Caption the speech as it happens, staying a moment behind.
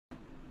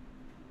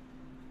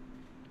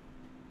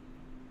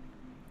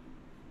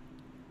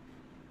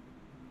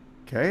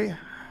Okay,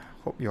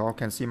 hope you all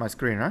can see my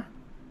screen, huh?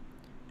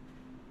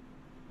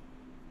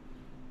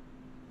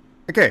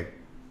 Okay,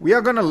 we are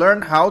going to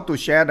learn how to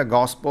share the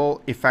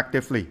gospel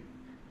effectively.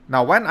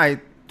 Now, when I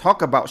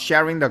talk about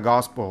sharing the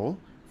gospel,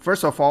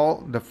 first of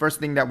all, the first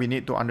thing that we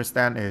need to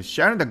understand is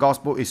sharing the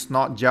gospel is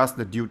not just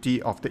the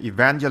duty of the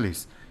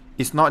evangelist.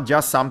 It's not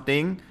just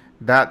something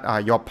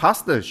that your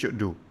pastor should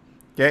do.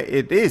 Okay,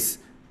 it is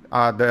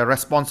the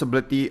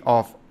responsibility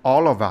of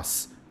all of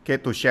us, okay,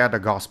 to share the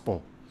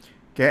gospel.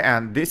 Okay,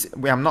 and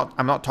I'm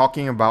not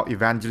talking about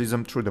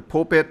evangelism through the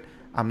pulpit.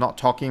 I'm not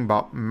talking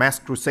about mass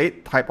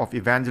crusade type of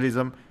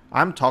evangelism.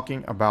 I'm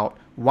talking about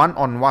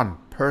one-on-one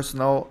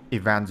personal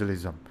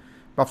evangelism.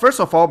 But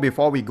first of all,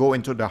 before we go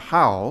into the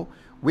how,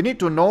 we need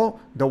to know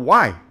the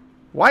why.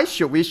 Why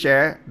should we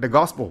share the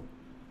gospel?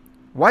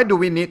 Why do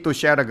we need to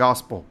share the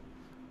gospel?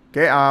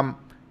 Okay,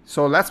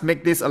 so let's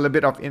make this a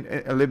little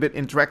bit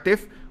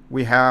interactive.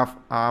 We have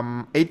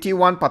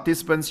 81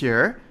 participants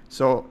here.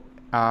 So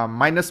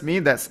minus me,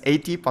 that's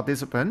 80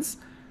 participants.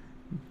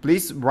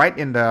 Please write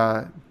in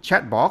the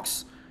chat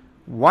box,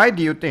 why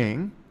do you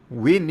think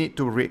we need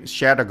to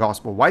share the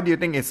gospel? Why do you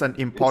think it's an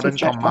important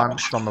command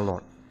from the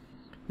Lord?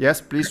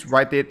 Yes, please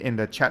write it in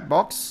the chat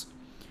box.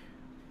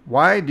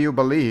 Why do you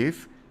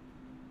believe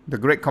the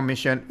Great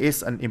Commission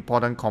is an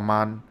important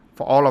command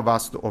for all of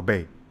us to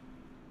obey?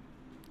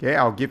 Okay,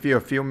 I'll give you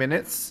a few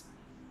minutes.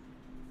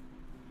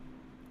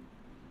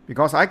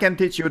 Because I can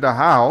teach you the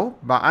how,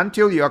 but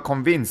until you are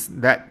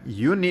convinced that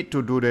you need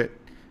to do it,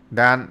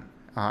 then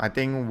I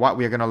think what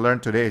we're going to learn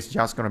today is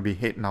just going to be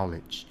head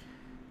knowledge.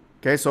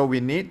 Okay, so we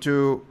need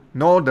to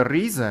know the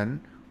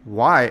reason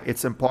why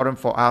it's important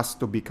for us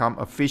to become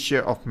a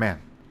fisher of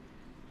men.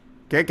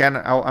 Okay,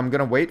 I'm going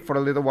to wait for a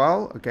little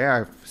while. Okay,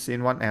 I've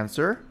seen one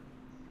answer.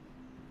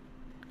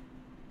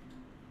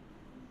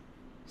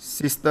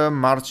 Sister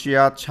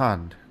Marcia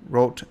Chand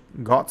wrote,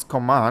 God's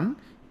command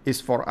is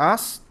for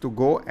us to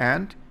go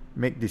and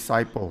make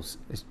disciples.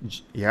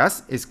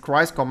 Yes, is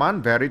Christ's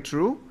command very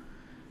true?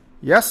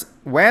 Yes,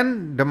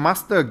 when the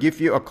master gives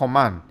you a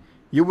command,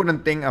 you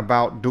wouldn't think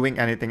about doing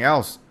anything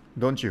else,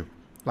 don't you?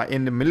 Like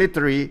in the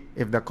military,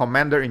 if the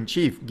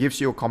commander-in-chief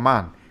gives you a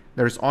command,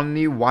 there is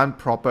only one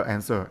proper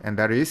answer, and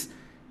that is,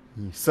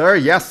 sir,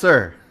 yes,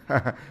 sir.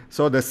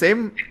 So the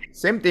same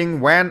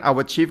thing when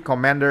our chief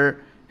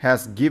commander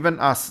has given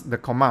us the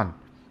command.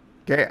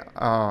 Okay,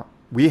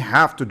 we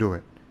have to do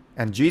it.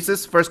 And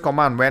Jesus' first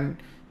command when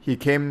he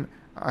came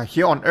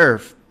here on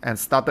earth and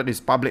started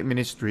his public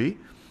ministry,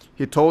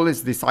 he told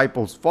his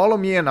disciples, follow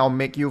me and I'll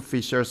make you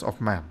fishers of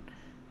men.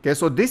 Okay,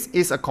 so this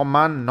is a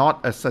command, not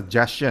a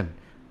suggestion.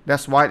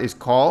 That's why it is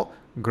called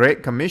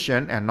Great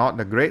Commission and not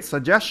the Great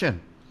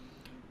Suggestion.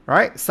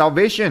 Right?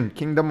 Salvation,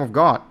 kingdom of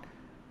God.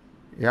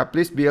 Yeah,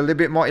 please be a little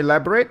bit more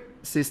elaborate,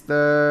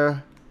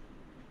 Sister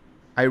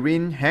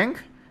Irene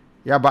Hank.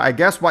 Yeah, but I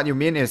guess what you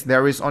mean is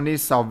there is only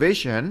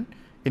salvation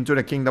into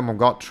the kingdom of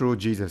God through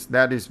Jesus.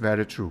 That is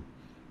very true.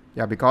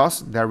 Yeah,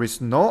 because there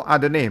is no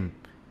other name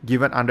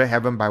given under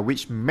heaven by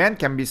which man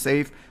can be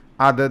saved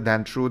other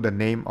than through the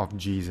name of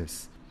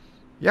Jesus.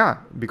 Yeah,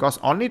 because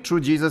only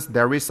through Jesus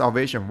there is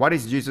salvation. What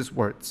is Jesus'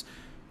 words?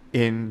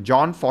 In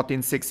John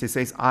 14:6, he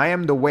says, I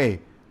am the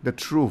way, the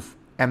truth,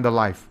 and the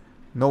life.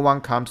 No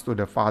one comes to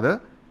the Father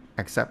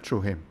except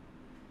through him.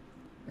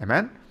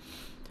 Amen?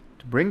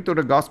 To bring to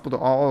the gospel to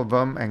all of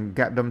them and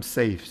get them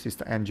saved,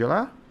 Sister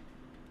Angela.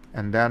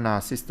 And then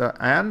Sister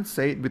Anne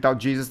said, without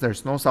Jesus there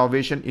is no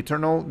salvation,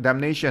 eternal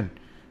damnation.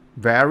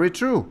 Very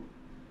true.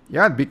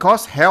 Yeah,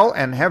 because hell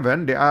and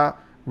heaven, they are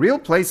real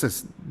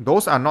places.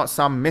 Those are not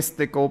some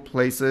mystical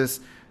places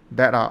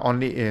that are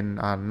only in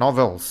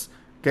novels.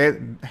 Okay,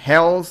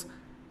 hell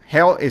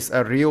is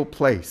a real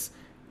place.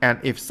 And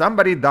if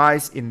somebody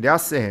dies in their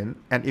sin,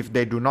 and if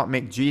they do not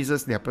make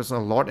Jesus their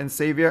personal Lord and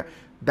Savior,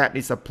 that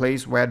is a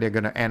place where they're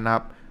going to end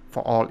up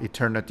for all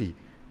eternity.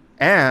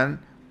 And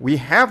we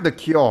have the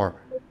cure,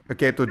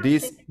 okay, to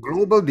this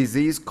global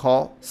disease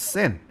called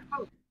sin.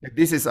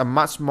 This is a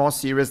much more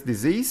serious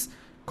disease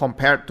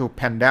compared to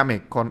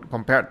pandemic,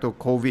 compared to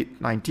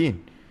COVID-19.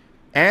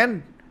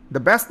 And the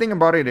best thing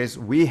about it is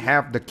we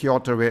have the cure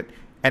to it,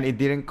 and it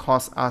didn't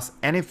cost us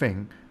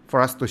anything for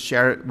us to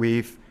share it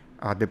with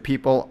the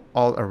people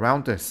all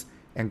around us.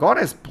 And God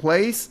has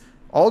placed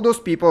all those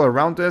people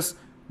around us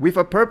with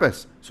a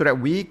purpose so that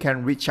we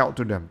can reach out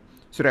to them,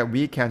 so that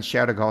we can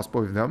share the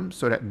gospel with them,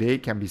 so that they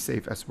can be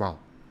saved as well.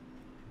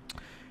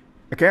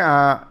 Okay,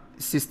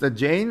 Sister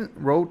Jane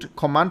wrote,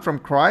 command from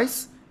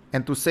Christ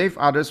and to save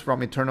others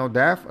from eternal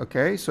death,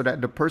 okay, so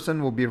that the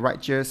person will be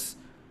righteous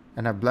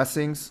and have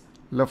blessings,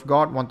 love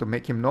God, want to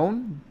make him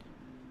known.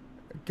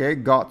 Okay,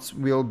 God's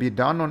will be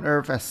done on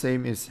earth as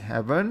same as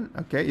heaven.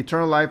 Okay,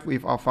 eternal life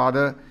with our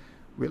Father.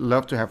 We'd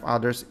love to have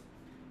others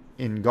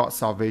in God's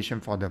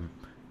salvation for them.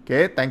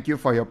 Okay, thank you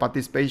for your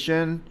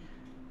participation.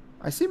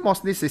 I see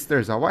mostly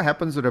sisters. What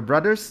happens to the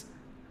brothers?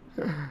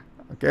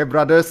 Okay,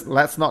 brothers,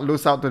 let's not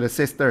lose out to the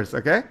sisters,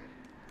 okay?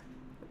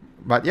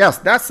 But yes,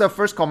 that's the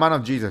first command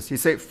of Jesus. He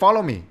said,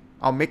 follow me,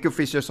 I'll make you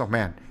fishers of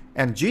men.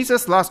 And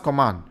Jesus' last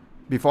command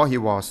before he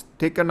was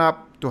taken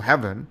up to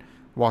heaven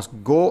was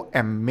go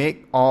and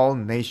make all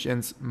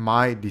nations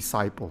my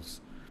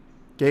disciples.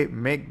 Okay,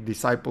 make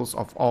disciples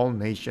of all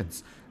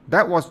nations.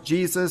 That was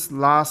Jesus'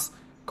 last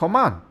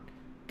command.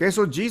 Okay,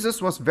 so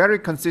Jesus was very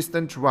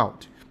consistent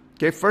throughout.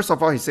 Okay, first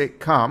of all, he said,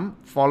 come,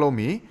 follow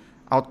me.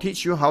 I'll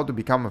teach you how to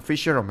become a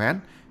fisher of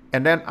men.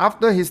 And then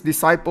after his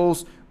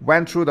disciples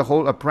went through the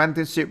whole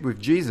apprenticeship with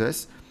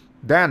Jesus,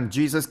 then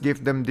Jesus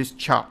gave them this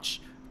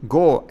charge.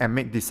 Go and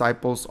make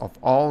disciples of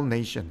all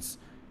nations.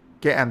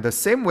 Okay, and the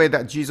same way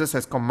that Jesus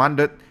has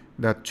commanded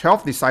the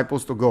 12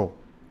 disciples to go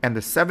and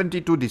the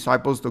 72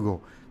 disciples to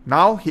go,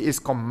 now he is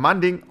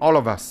commanding all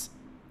of us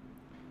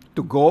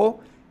to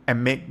go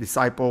and make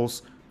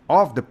disciples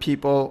of the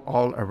people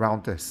all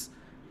around us.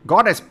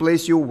 God has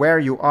placed you where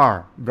you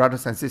are,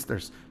 brothers and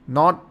sisters,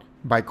 not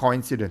by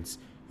coincidence.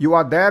 You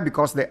are there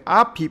because there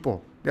are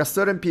people. There are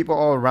certain people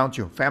all around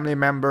you, family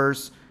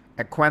members,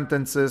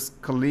 acquaintances,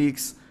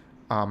 colleagues,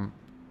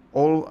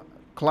 old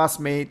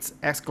classmates,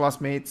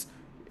 ex-classmates,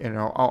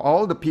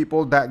 all the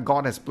people that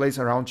God has placed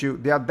around you.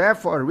 They are there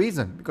for a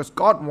reason, because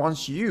God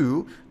wants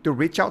you to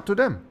reach out to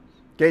them.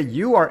 Okay,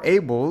 you are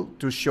able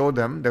to show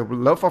them the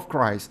love of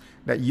Christ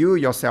that you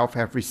yourself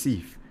have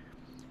received.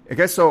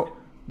 Okay, so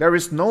there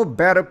is no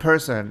better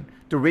person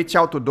to reach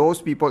out to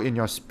those people in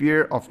your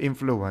sphere of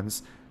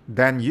influence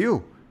than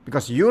you,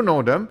 because you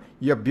know them,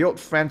 you have built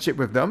friendship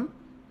with them,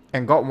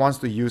 and God wants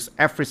to use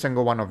every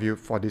single one of you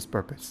for this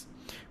purpose.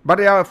 But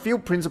there are a few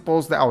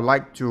principles that I would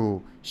like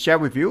to share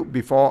with you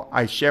before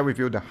I share with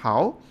you the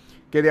how.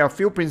 Okay, there are a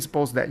few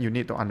principles that you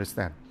need to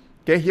understand.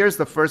 Okay, here's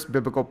the first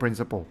biblical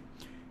principle.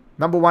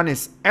 Number one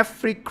is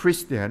every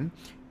Christian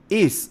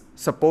is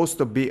supposed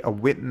to be a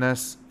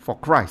witness for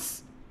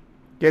Christ.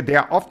 Okay, they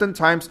are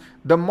oftentimes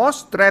the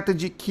most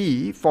strategic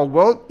key for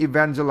world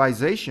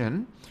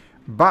evangelization,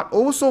 but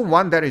also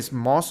one that is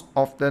most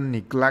often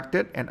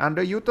neglected and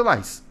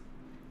underutilized.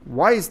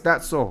 Why is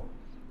that so?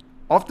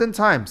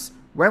 Oftentimes,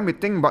 when we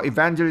think about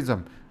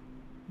evangelism,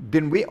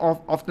 then we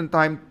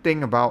oftentimes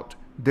think about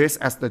this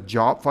as the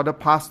job for the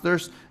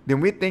pastors. Then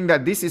we think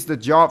that this is the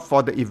job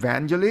for the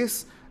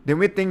evangelists. Then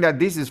we think that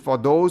this is for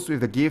those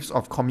with the gifts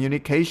of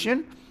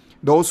communication,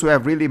 those who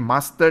have really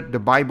mastered the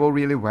Bible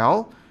really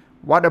well.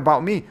 What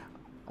about me?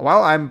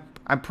 Well, I'm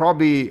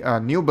probably a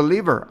new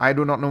believer. I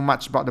do not know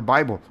much about the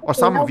Bible. Or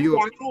some of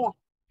you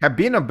have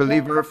been a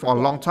believer for a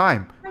long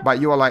time, but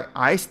you are like,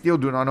 I still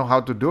do not know how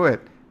to do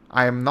it.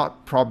 I am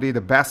not probably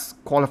the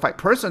best qualified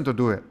person to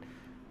do it.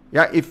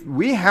 Yeah, if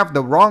we have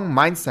the wrong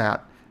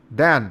mindset,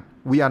 then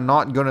we are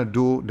not going to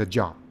do the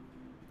job.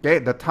 Okay,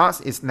 the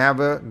task is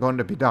never going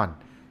to be done.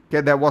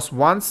 Okay, there was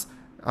once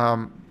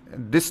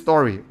this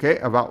story, okay,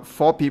 about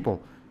 4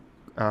 people.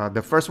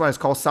 The first one is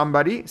called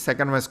somebody,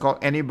 second one is called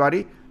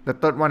anybody, the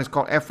third one is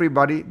called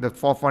everybody, the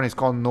fourth one is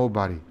called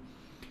nobody.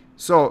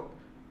 So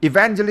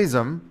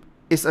evangelism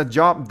is a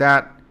job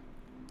that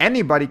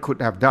anybody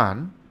could have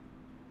done,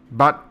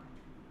 but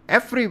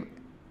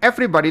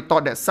everybody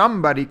thought that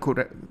somebody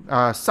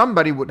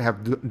would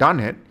have done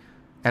it,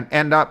 and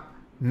end up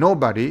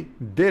nobody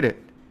did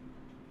it.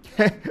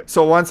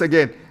 So once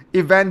again,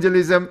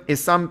 evangelism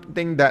is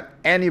something that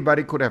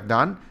anybody could have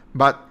done,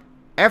 but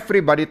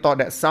everybody thought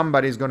that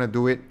somebody is going to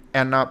do it,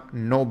 end up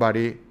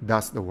nobody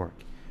does the work.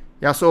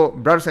 Yeah, so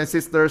brothers and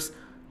sisters,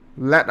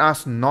 let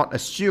us not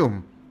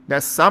assume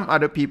that some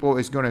other people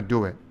is going to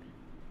do it.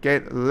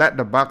 Okay, let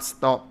the buck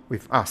stop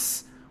with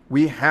us.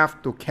 We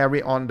have to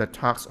carry on the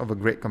task of a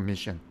Great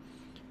Commission.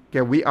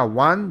 Okay, we are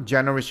one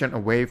generation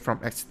away from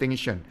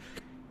extinction.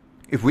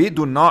 If we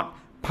do not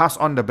pass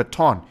on the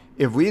baton,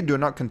 if we do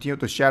not continue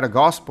to share the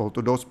gospel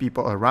to those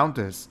people around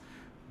us,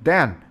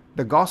 then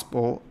the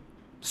gospel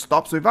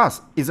stops with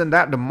us. Isn't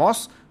that the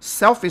most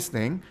selfish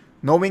thing,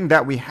 knowing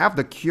that we have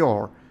the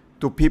cure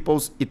to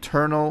people's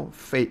eternal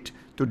fate,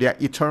 to their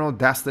eternal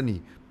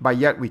destiny, but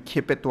yet we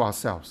keep it to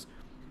ourselves?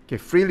 Okay,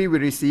 freely we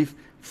receive,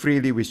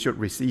 freely we should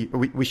receive.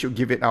 We should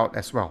give it out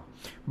as well.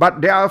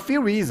 But there are a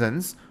few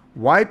reasons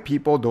why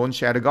people don't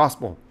share the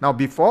gospel. Now,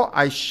 before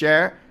I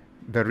share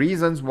the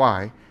reasons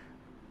why,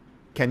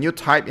 can you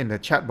type in the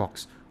chat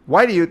box,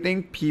 why do you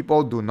think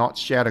people do not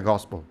share the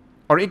gospel?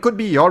 Or it could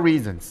be your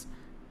reasons.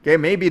 Okay,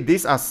 maybe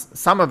these are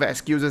some of the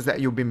excuses that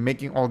you've been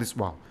making all this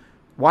while.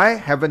 Why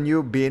haven't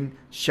you been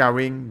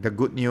sharing the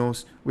good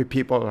news with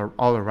people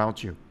all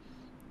around you?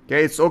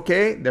 Okay, it's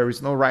okay. There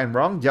is no right and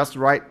wrong. Just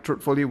write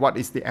truthfully what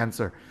is the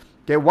answer.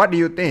 Okay, what do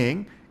you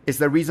think is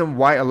the reason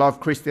why a lot of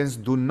Christians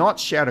do not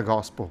share the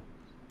gospel?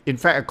 In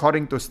fact,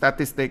 according to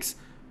statistics,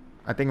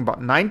 I think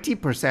about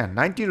 90%,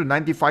 90 to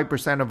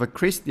 95% of the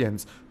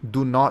Christians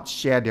do not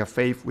share their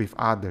faith with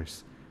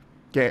others.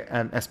 Okay,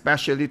 and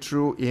especially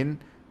true in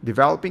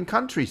developing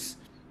countries.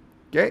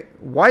 Okay,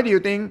 why do you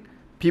think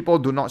people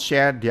do not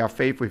share their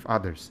faith with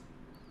others?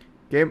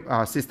 Okay,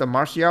 Sister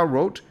Marcia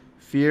wrote,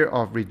 fear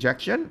of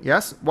rejection.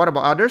 Yes, what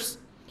about others?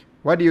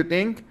 Why do you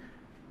think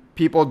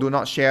people do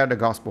not share the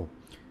gospel?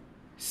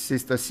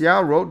 Sister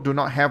Sia wrote, do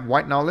not have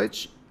wide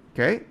knowledge.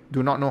 Okay,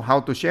 do not know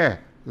how to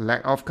share.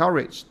 Lack of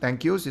courage.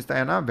 Thank you, Sister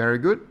Anna. Very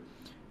good.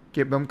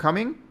 Keep them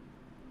coming.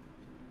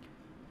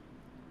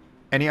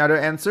 Any other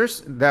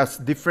answers that's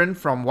different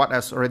from what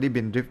has already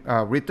been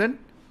written?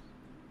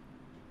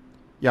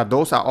 Yeah,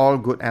 those are all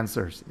good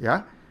answers.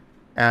 Yeah,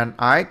 and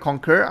I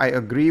concur, I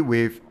agree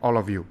with all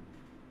of you.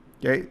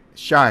 Okay,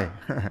 shy.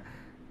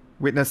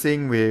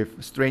 Witnessing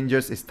with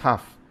strangers is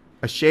tough.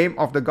 Ashamed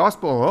of the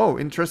gospel. Oh,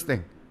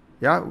 interesting.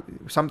 Yeah,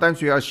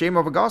 sometimes we are ashamed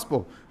of the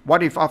gospel.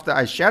 What if after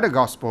I share the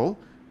gospel,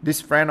 this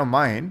friend of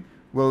mine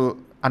will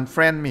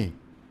unfriend me?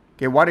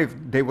 Okay, what if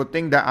they would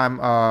think that I'm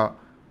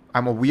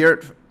a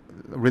weird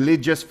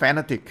religious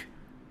fanatic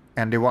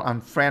and they will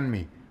unfriend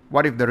me?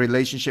 What if the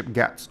relationship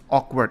gets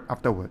awkward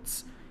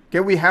afterwards? Okay,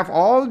 we have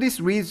all these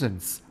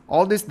reasons,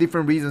 all these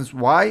different reasons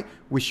why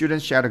we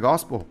shouldn't share the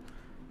gospel.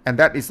 And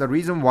that is the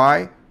reason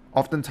why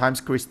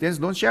oftentimes Christians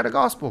don't share the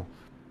gospel.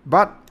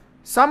 But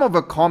some of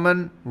the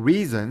common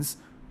reasons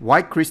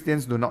why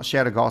Christians do not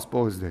share the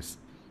gospel is this.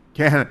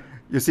 Okay,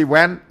 you see,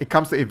 when it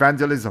comes to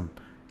evangelism,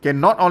 okay,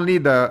 not only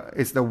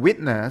is the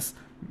witness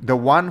the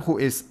one who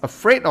is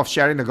afraid of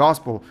sharing the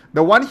gospel,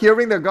 the one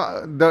hearing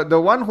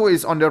the one who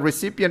is on the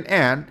recipient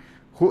end,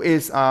 who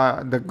is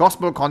the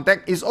gospel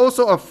contact, is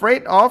also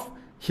afraid of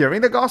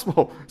hearing the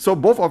gospel. So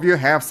both of you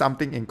have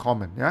something in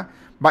common. Yeah.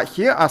 But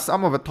here are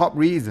some of the top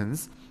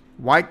reasons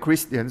why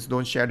Christians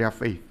don't share their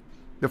faith.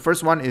 The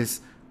first one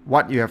is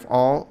what you have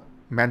all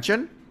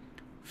mentioned: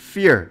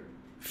 fear.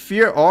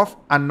 Fear of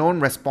unknown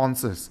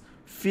responses,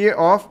 fear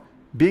of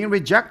being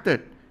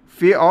rejected,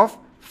 fear of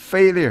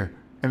failure,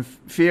 and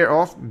fear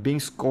of being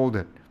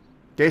scolded.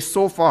 Okay,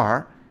 so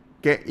far,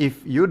 okay,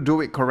 if you do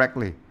it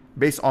correctly,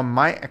 based on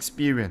my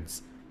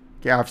experience,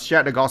 okay, I've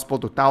shared the gospel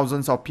to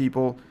thousands of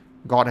people.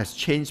 God has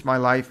changed my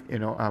life,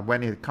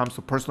 when it comes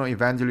to personal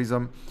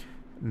evangelism.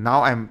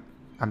 Now I'm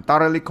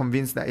thoroughly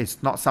convinced that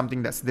it's not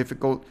something that's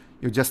difficult.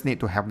 You just need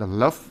to have the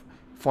love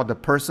for the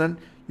person.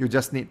 You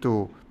just need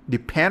to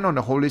depend on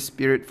the Holy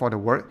Spirit for the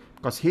work,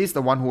 because He's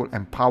the one who will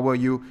empower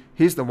you.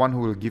 He's the one who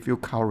will give you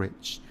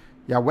courage.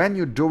 Yeah, when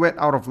you do it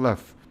out of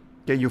love,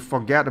 okay, you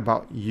forget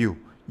about you.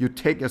 You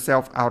take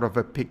yourself out of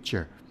a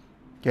picture.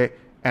 Okay,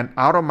 and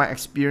out of my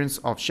experience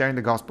of sharing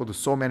the gospel to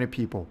so many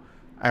people,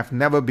 I've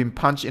never been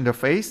punched in the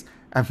face.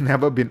 I've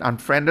never been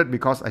unfriended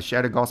because I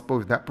share the gospel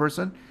with that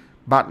person.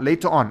 But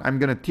later on, I'm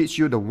going to teach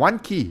you the one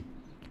key.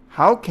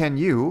 How can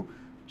you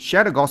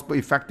share the gospel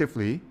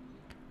effectively?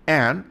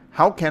 And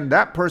how can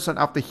that person,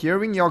 after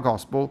hearing your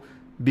gospel,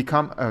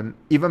 become an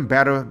even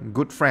better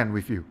good friend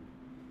with you?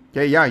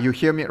 Okay, yeah, you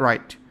hear me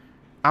right.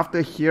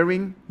 After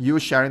hearing you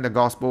sharing the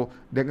gospel,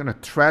 they're going to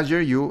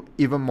treasure you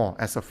even more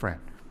as a friend.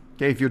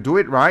 Okay, if you do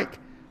it right,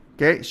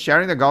 okay,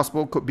 sharing the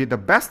gospel could be the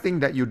best thing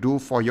that you do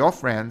for your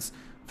friends,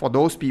 for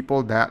those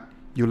people that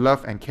you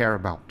love and care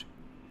about.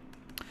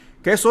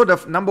 Okay, so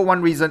the number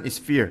one reason is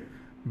fear.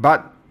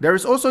 But there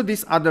is also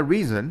this other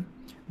reason,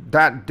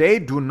 that they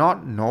do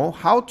not know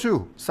how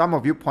to. Some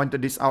of you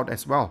pointed this out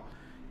as well.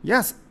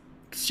 Yes,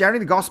 sharing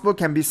the gospel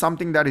can be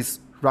something that is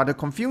rather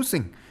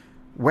confusing.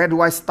 Where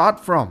do I start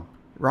from,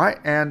 right?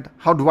 And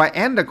how do I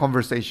end the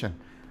conversation?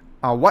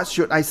 What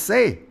should I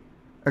say?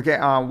 Okay,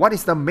 what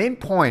is the main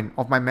point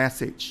of my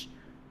message?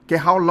 Okay,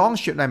 how long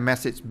should my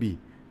message be?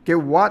 Okay,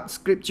 what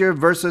scripture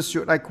verses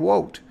should I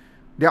quote?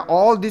 There are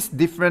all these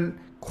different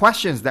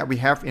questions that we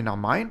have in our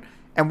mind,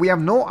 and we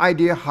have no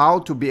idea how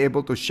to be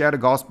able to share the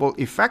gospel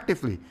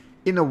effectively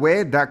in a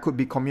way that could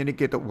be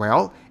communicated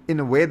well, in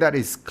a way that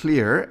is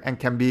clear and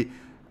can be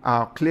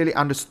clearly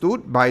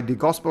understood by the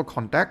gospel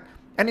contact,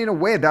 and in a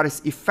way that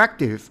is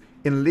effective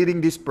in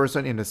leading this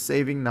person in the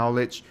saving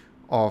knowledge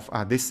of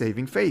this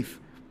saving faith.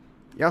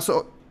 Yeah,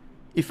 so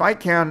if I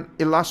can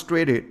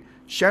illustrate it,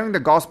 sharing the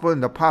gospel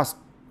in the past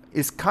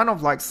is kind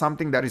of like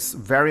something that is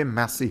very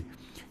messy.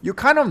 You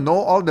kind of know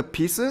all the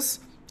pieces.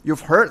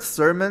 You've heard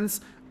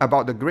sermons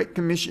about the Great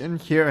Commission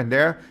here and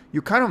there.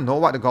 You kind of know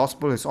what the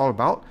gospel is all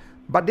about.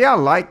 But they are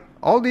like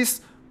all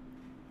these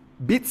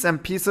bits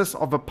and pieces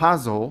of a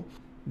puzzle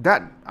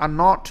that are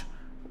not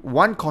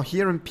one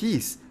coherent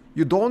piece.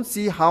 You don't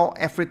see how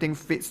everything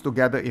fits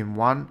together in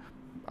one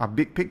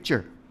big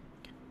picture.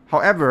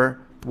 However,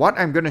 what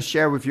I'm going to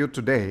share with you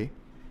today,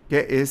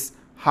 okay, is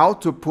how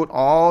to put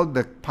all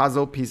the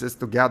puzzle pieces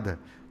together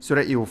so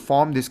that it will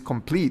form this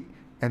complete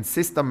and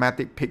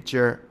systematic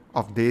picture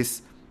of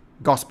this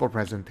gospel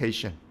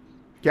presentation.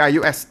 Okay,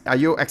 are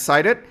you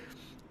excited?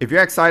 If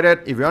you're excited,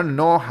 if you want to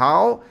know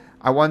how,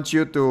 I want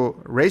you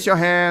to raise your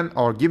hand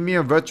or give me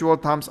a virtual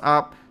thumbs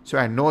up so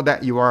I know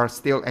that you are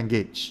still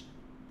engaged.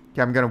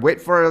 Okay, I'm going to wait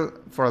for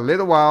a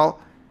little while.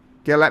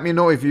 Okay, let me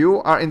know if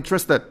you are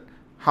interested.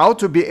 How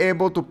to be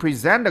able to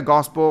present the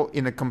gospel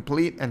in a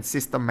complete and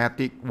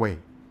systematic way.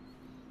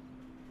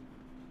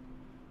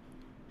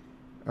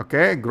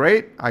 Okay,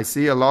 great. I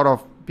see a lot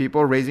of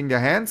people raising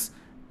their hands.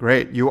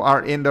 Great, you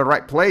are in the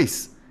right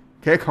place.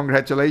 Okay,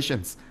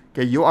 congratulations.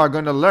 Okay, you are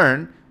going to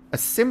learn a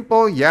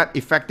simple yet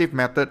effective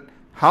method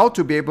how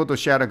to be able to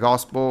share the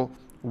gospel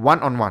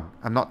one-on-one.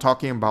 I'm not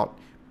talking about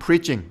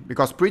preaching,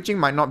 because preaching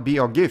might not be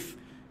your gift.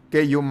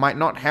 Okay, you might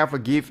not have a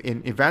gift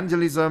in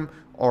evangelism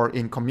or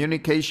in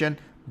communication,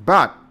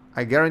 but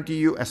I guarantee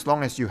you, as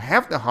long as you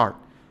have the heart,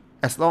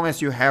 as long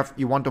as you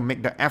want to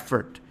make the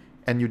effort,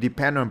 and you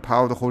depend on the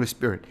power of the Holy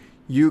Spirit,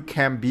 you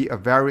can be a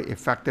very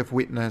effective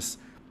witness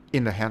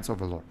in the hands of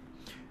the Lord.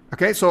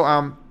 Okay,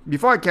 so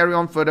before I carry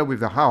on further with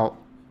the how,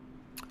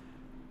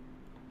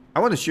 I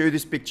want to show you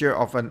this picture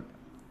of an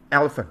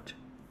elephant.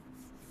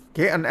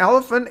 Okay, an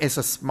elephant is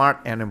a smart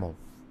animal.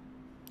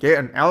 Okay,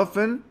 an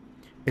elephant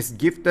is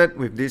gifted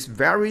with this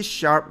very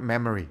sharp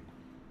memory.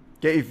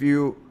 Okay, if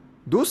you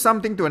do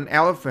something to an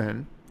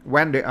elephant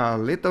when they are a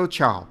little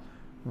child,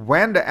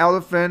 when the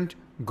elephant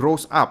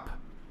grows up,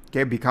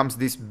 okay, becomes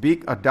this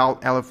big adult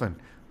elephant,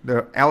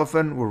 the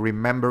elephant will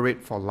remember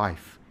it for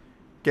life.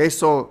 Okay,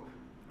 so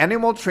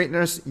animal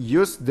trainers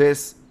use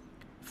this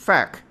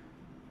fact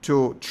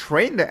to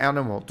train the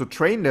animal, to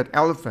train that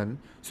elephant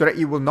so that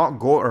it will not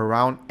go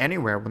around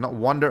anywhere, will not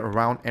wander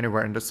around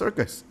anywhere in the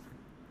circus.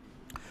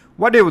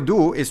 What they will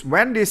do is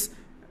when this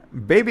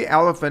baby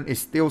elephant is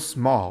still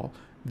small,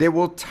 they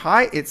will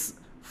tie its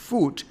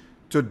foot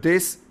to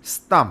this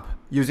stump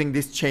using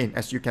this chain,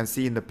 as you can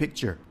see in the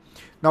picture.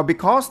 Now,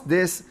 because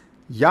this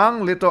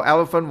young little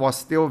elephant was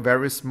still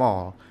very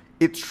small,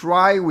 it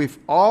tried with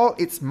all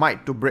its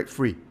might to break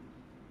free.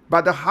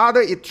 But the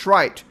harder it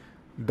tried,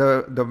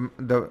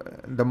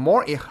 the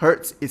more it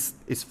hurts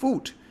its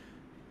foot.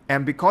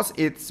 And because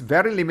it's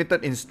very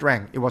limited in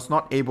strength, it was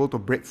not able to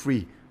break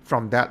free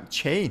from that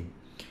chain.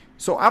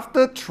 So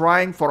after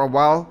trying for a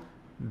while,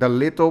 the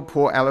little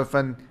poor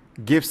elephant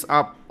gives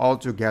up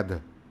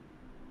altogether.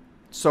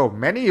 So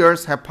many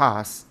years have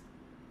passed.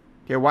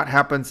 Okay, what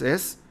happens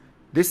is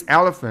this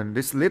elephant,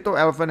 this little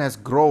elephant, has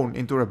grown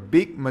into a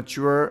big,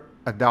 mature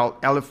adult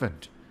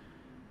elephant.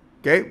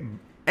 Okay,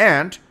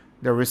 and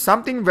there is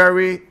something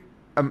very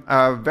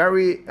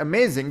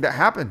amazing that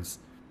happens.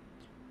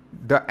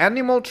 The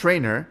animal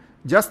trainer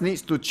just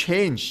needs to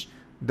change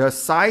the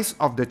size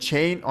of the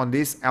chain on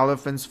this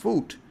elephant's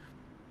foot,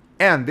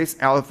 and this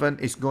elephant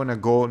is going to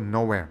go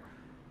nowhere.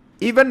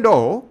 Even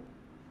though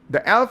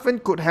the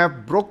elephant could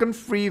have broken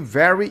free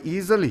very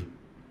easily.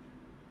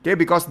 Okay,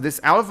 because this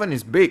elephant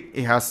is big,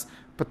 it has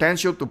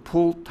potential to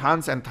pull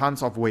tons and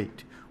tons of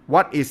weight.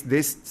 What is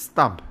this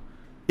stump?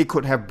 It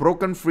could have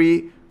broken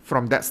free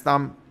from that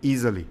stump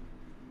easily.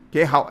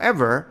 Okay,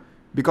 however,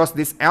 because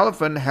this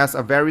elephant has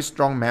a very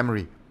strong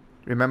memory.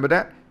 Remember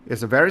that?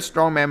 It's a very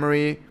strong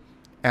memory,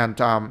 and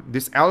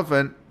this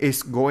elephant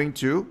is going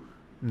to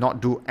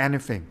not do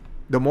anything.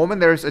 The moment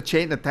there is a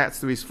chain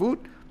attached to his foot,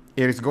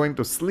 it is going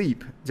to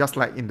sleep, just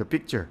like in the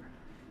picture.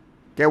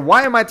 Okay,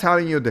 why am I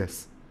telling you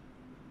this?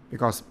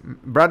 Because,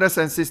 brothers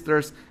and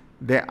sisters,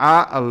 there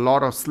are a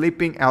lot of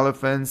sleeping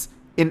elephants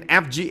in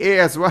FGA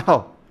as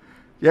well.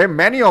 Yeah,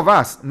 many of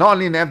us, not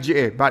only in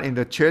FGA, but in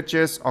the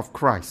churches of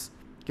Christ.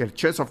 Okay, the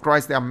Church of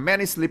Christ, there are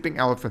many sleeping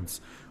elephants.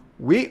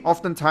 We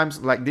oftentimes,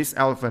 like this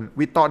elephant,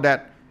 we thought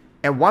that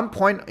at one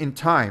point in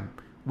time,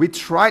 we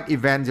tried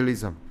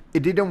evangelism.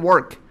 It didn't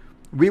work.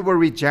 We were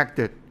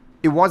rejected.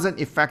 It wasn't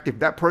effective.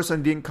 That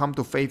person didn't come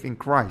to faith in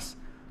Christ.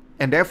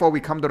 And therefore, we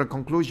come to the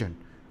conclusion,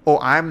 oh,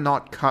 I'm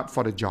not cut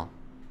for the job.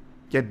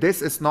 Okay,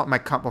 this is not my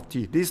cup of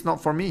tea. This is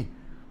not for me.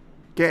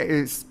 Okay,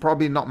 it's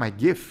probably not my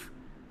gift.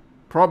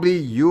 Probably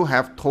you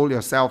have told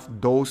yourself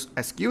those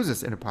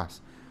excuses in the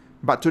past.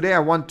 But today I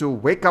want to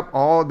wake up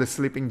all the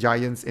sleeping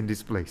giants in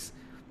this place.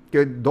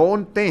 Okay,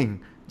 don't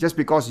think just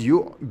because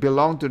you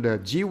belong to the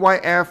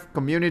GYF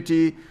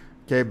community,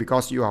 okay,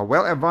 because you are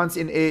well advanced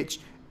in age,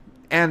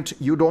 and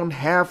you don't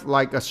have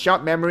like a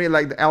sharp memory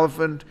like the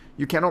elephant,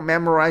 you cannot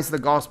memorize the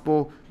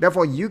gospel,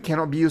 therefore you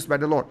cannot be used by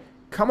the Lord.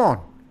 Come on.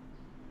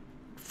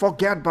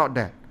 Forget about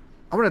that.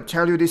 I want to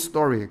tell you this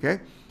story,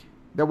 okay?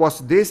 There was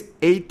this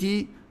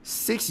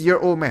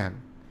 86-year-old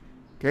man.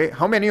 Okay,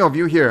 how many of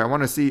you here? I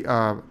want to see,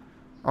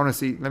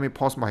 let me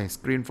pause my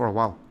screen for a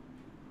while.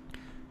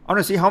 I want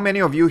to see how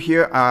many of you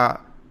here are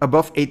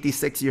above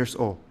 86 years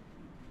old.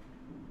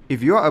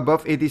 If you are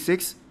above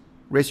 86,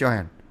 raise your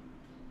hand.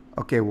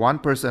 Okay, one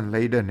person,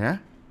 Layden,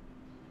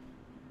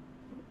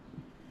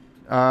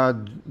 yeah?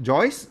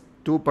 Joyce,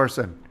 2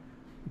 person.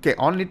 Okay,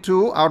 only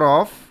two out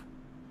of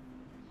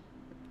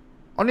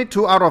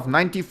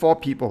 94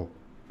 people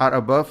are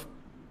above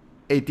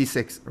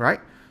 86, right?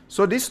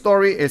 So this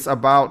story is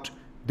about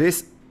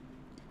this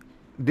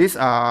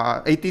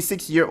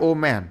 86-year-old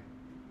man,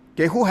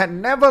 okay, who had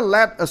never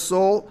led a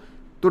soul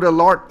to the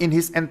Lord in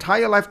his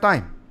entire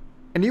lifetime.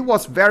 And he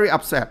was very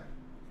upset.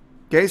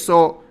 Okay,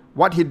 so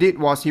what he did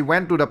was he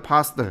went to the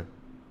pastor.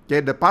 Okay,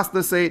 the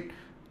pastor said,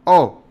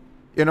 oh,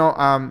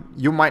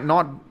 you might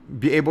not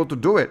be able to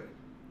do it.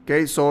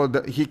 Okay, so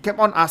he kept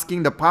on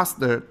asking the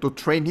pastor to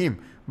train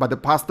him, but the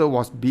pastor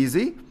was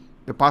busy.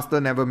 The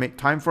pastor never made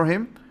time for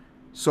him.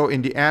 So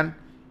in the end,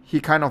 he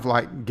kind of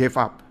like gave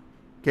up.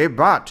 Okay,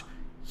 but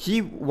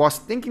he was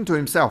thinking to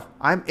himself,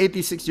 I'm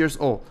 86 years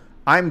old.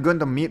 I'm going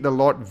to meet the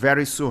Lord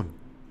very soon.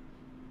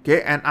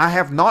 Okay, and I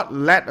have not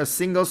led a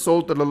single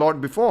soul to the Lord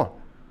before.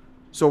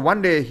 So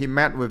one day he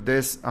met with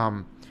this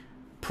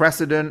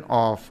president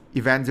of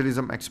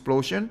Evangelism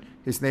Explosion.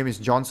 His name is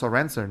John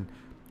Sorensen.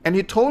 And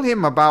he told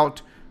him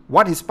about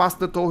what his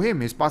pastor told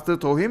him. His pastor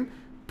told him,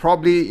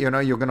 probably, you're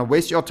going to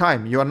waste your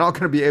time. You're not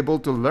going to be able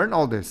to learn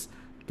all this.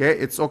 Okay,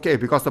 it's okay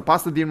because the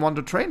pastor didn't want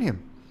to train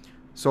him.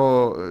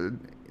 So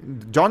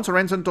John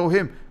Sorensen told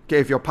him, okay,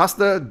 if your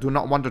pastor do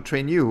not want to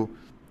train you,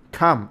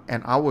 come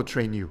and I will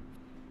train you.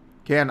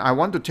 Okay, and I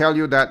want to tell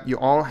you that you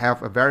all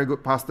have a very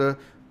good pastor.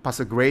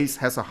 Pastor Grace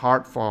has a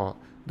heart for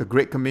the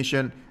Great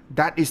Commission.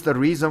 That is the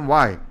reason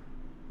why,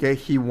 okay,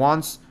 he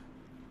wants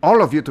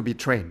all of you to be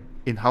trained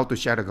in how to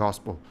share the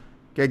gospel.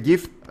 Okay,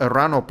 give a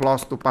round of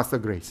applause to Pastor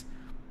Grace.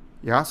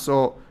 Yeah,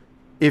 so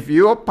if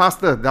your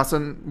pastor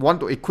doesn't want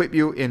to equip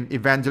you in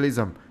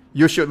evangelism,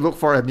 you should look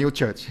for a new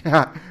church.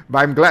 But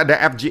I'm glad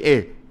that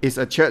FGA is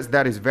a church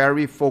that is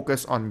very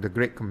focused on the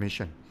Great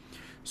Commission.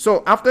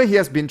 So after he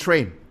has been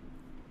trained,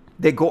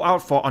 they go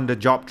out for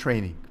on-the-job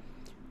training.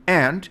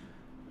 And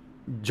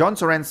John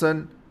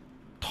Sorensen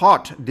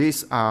taught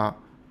this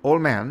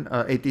old man,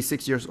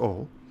 86 years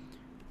old,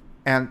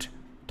 and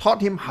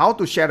taught him how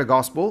to share the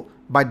gospel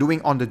by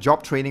doing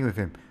on-the-job training with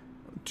him.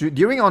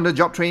 During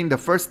on-the-job training, the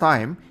first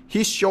time,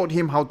 he showed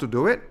him how to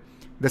do it.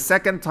 The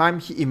second time,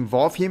 he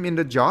involved him in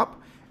the job.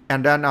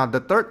 And then the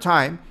third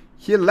time,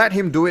 he let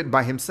him do it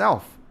by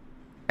himself.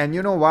 And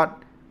you know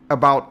what?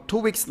 About 2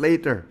 weeks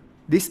later,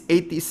 this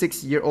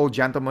 86-year-old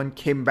gentleman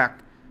came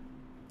back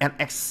and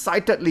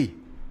excitedly,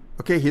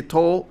 okay, he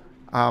told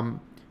John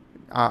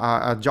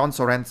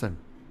Sorensen,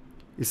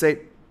 he said,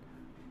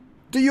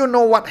 do you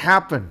know what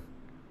happened?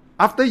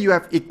 After you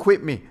have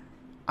equipped me,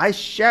 I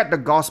shared the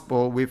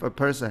gospel with a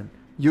person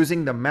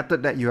using the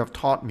method that you have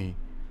taught me.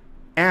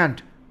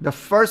 And the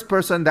first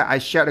person that I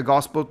shared the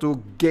gospel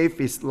to gave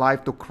his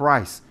life to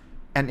Christ.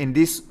 And in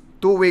these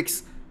 2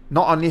 weeks,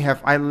 not only have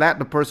I led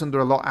the person to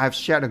the Lord, I have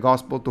shared the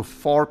gospel to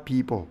 4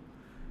 people.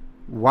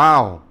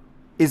 Wow.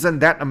 Isn't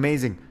that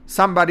amazing?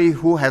 Somebody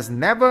who has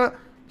never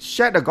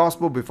shared the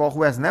gospel before,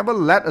 who has never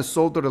led a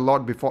soul to the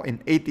Lord before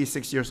in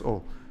 86 years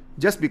old.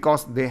 Just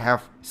because they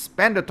have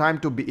spent the time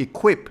to be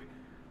equipped,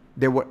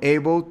 they were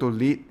able to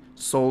lead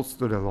souls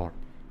to the Lord.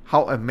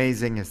 How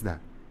amazing is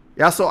that?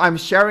 Yeah, so I'm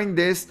sharing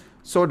this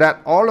so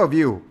that all of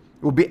you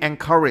will be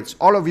encouraged.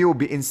 All of you will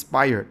be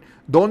inspired.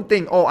 Don't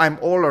think, oh, I'm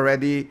old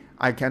already.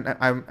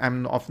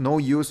 I'm of no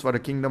use for the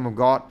kingdom of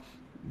God.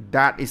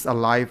 That is a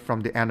lie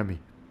from the enemy.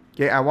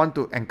 Okay, I want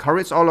to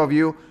encourage all of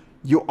you.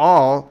 You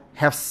all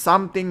have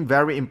something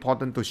very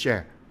important to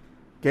share.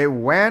 Okay,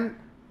 when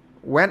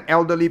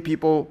elderly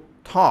people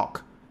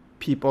talk,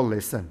 people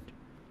listen.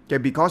 Okay,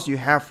 because you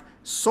have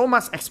so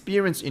much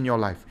experience in your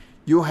life.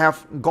 You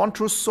have gone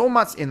through so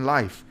much in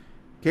life.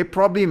 Okay,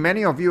 probably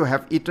many of you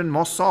have eaten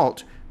more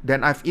salt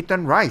than I've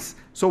eaten rice.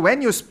 So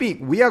when you speak,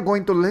 we are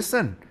going to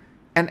listen.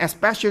 And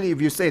especially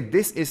if you say,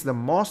 this is the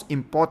most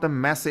important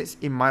message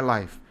in my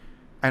life.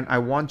 And I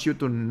want you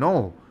to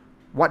know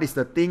what is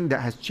the thing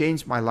that has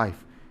changed my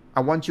life. I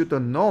want you to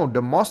know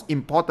the most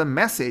important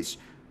message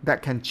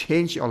that can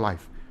change your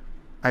life.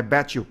 I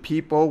bet you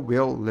people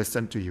will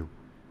listen to you.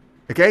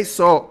 Okay,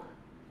 so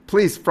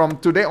please, from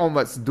today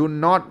onwards, do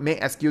not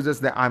make excuses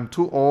that I'm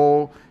too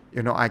old,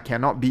 I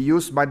cannot be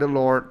used by the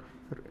Lord.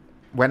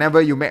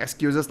 Whenever you make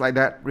excuses like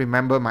that,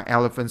 remember my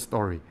elephant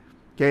story.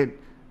 Okay,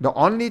 the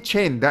only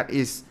chain that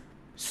is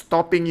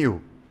stopping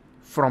you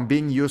from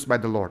being used by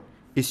the Lord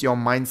is your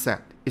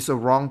mindset. It's a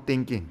wrong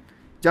thinking.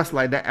 Just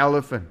like the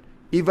elephant,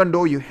 even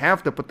though you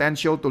have the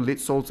potential to lead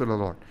souls to the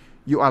Lord,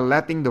 you are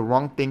letting the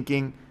wrong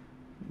thinking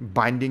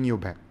binding you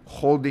back,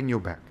 holding you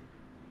back.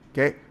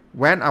 Okay,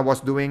 when I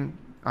was doing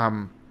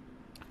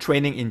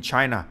training in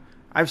China,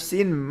 I've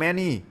seen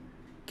many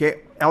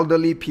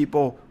elderly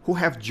people who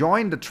have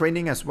joined the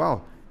training as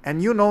well.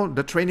 And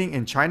the training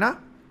in China,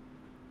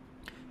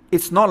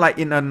 it's not like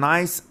in a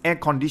nice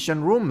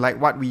air-conditioned room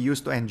like what we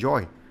used to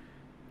enjoy.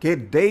 Okay,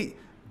 they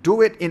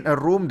do it in a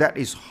room that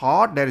is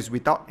hot, that is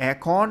without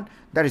aircon,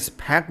 that is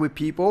packed with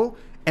people,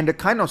 and the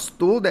kind of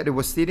stool that they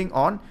were sitting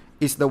on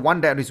is the one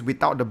that is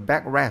without the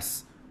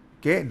backrest.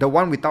 Okay, the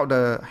one without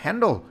the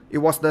handle. It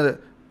was the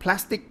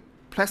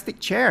plastic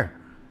chair,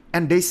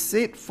 and they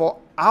sit for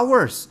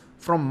hours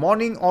from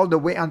morning all the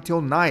way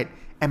until night,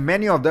 and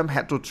many of them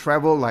had to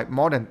travel like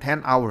more than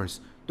 10 hours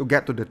to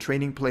get to the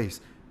training place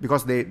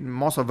because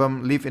most of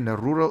them live in the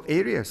rural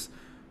areas,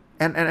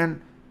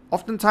 and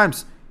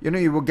oftentimes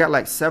you will get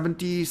like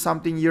 70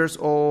 something years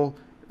old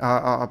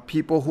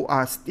people who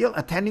are still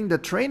attending the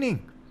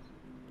training.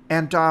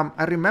 And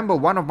I remember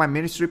one of my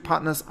ministry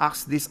partners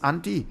asked this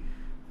auntie,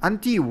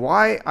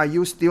 why are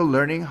you still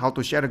learning how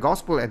to share the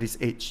gospel at this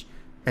age?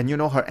 And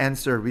her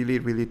answer really,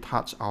 really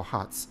touched our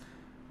hearts.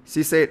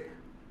 She said,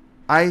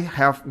 I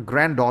have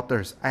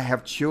granddaughters, I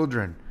have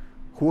children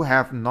who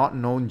have not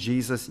known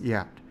Jesus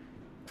yet.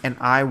 And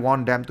I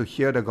want them to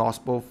hear the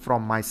gospel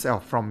from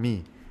myself, from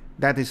me.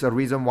 That is the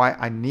reason why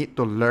I need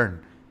to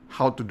learn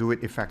how to do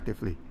it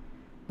effectively.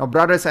 Now,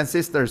 brothers and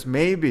sisters,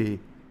 maybe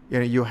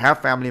you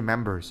have family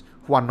members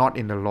who are not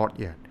in the Lord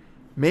yet.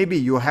 Maybe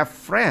you have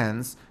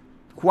friends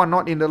who are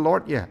not in the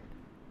Lord yet.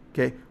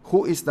 Okay,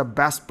 who is the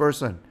best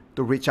person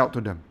to reach out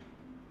to them?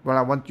 Well,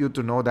 I want you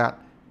to know that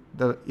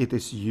it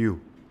is you.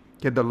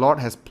 Okay, the Lord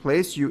has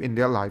placed you in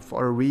their life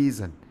for a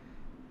reason.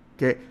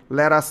 Okay,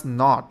 let us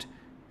not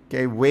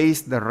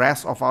waste the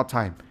rest of our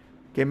time.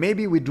 Okay,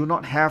 maybe we do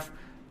not have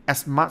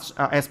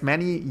as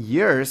many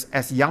years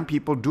as young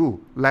people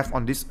do left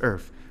on this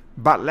earth.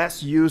 But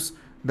let's use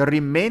the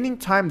remaining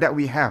time that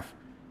we have.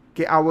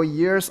 Okay, our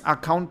years are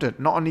counted.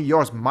 Not only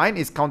yours, mine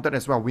is counted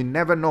as well. We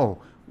never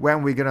know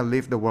when we're gonna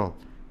leave the world.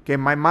 Okay,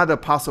 my mother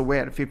passed away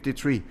at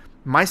 53.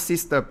 My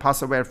sister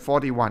passed away at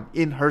 41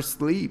 in her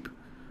sleep.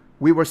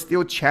 We were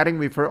still chatting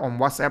with her on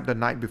WhatsApp the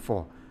night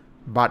before,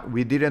 but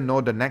we didn't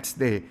know the next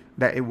day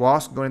that it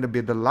was going to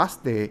be the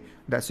last day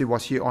that she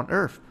was here on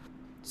earth.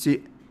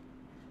 She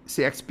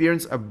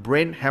experienced a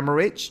brain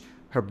hemorrhage.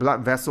 Her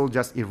blood vessel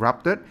just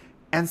erupted,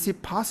 and she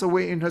passed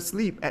away in her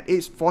sleep at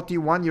age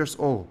 41 years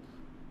old.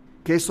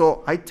 Okay,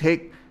 so I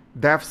take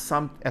death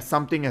as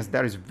something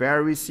that is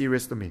very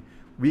serious to me.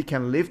 We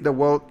can leave the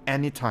world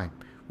anytime.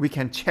 We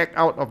can check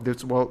out of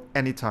this world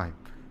anytime.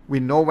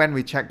 We know when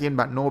we check in,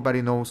 but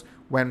nobody knows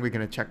when we're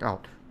going to check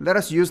out. Let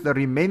us use the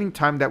remaining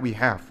time that we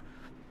have,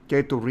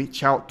 okay, to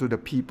reach out to the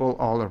people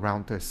all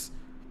around us.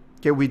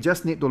 Okay, we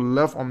just need to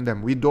love on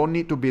them. We don't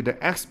need to be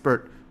the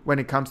expert when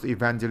it comes to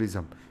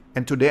evangelism.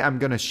 And today I'm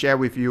going to share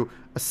with you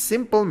a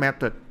simple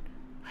method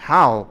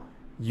how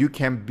you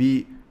can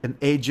be an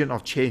agent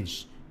of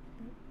change,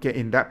 okay,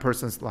 in that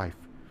person's life.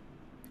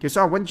 Okay,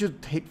 so I want you to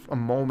take a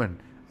moment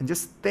and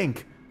just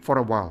think for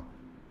a while.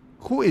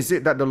 Who is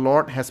it that the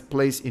Lord has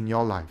placed in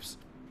your lives?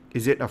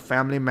 Is it a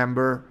family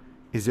member?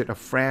 Is it a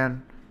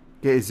friend?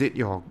 Okay, is it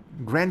your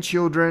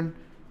grandchildren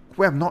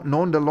who have not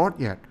known the Lord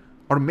yet?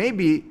 Or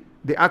maybe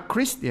they are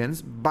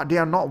Christians, but they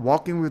are not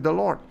walking with the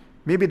Lord.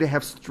 Maybe they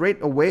have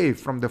strayed away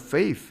from the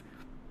faith.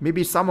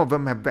 Maybe some of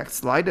them have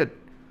backslided.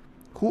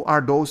 Who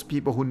are those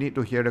people who need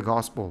to hear the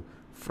gospel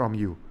from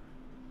you?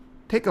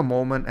 Take a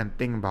moment and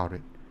think about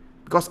it.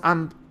 Because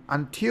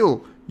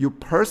until you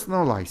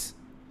personalize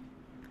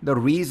the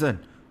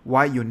reason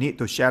why you need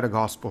to share the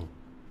gospel,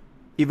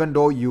 even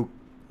though you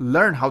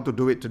learn how to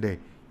do it today,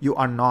 you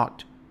are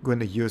not going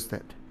to use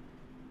that.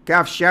 Okay,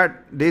 I've shared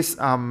this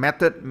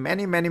method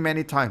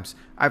many times.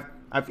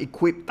 I've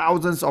equipped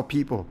thousands of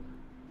people,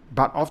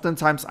 but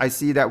oftentimes I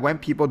see that when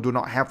people do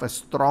not have a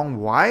strong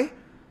why,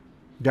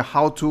 the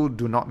how-to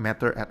do not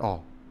matter at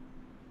all.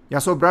 Yeah,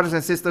 so brothers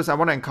and sisters, I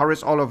want to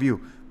encourage all of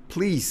you,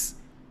 please,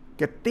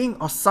 think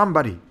of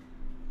somebody.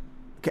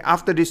 Okay,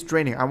 after this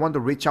training, I want to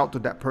reach out to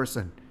that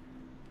person.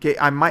 Okay,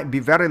 I might be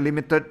very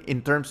limited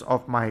in terms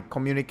of my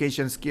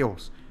communication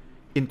skills,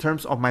 in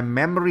terms of my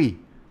memory,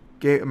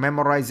 okay,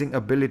 memorizing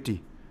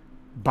ability,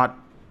 but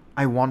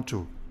I want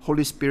to.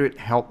 Holy Spirit,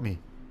 help me.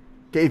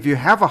 Okay, if you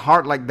have a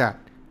heart like that,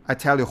 I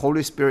tell you,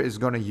 Holy Spirit is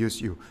going to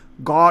use you.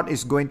 God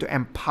is going to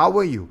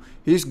empower you.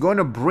 He's going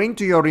to bring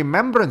to your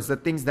remembrance the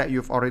things that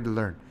you've already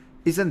learned.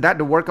 Isn't that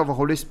the work of the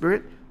Holy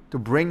Spirit? To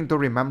bring to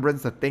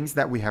remembrance the things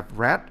that we have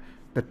read,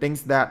 the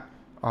things that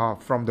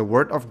from the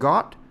Word of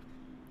God.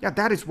 Yeah,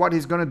 that is what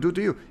He's going to do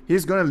to you.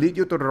 He's going to lead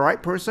you to the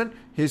right person.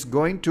 He's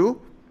going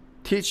to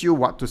teach you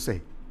what to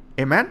say.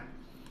 Amen?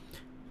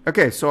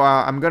 Okay, so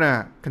I'm going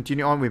to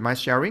continue on with my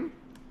sharing.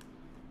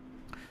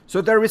 So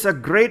there is a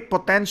great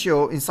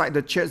potential inside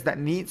the church that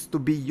needs to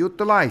be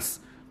utilized.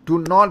 Do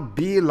not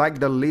be like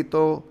the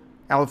little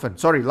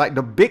elephant. Like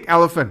the big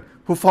elephant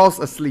who falls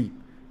asleep.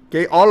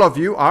 Okay, all of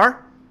you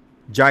are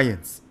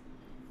giants.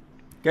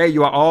 Okay,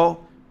 you are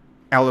all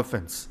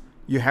elephants.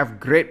 You have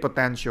great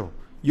potential.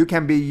 You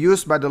can be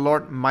used by the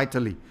Lord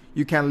mightily.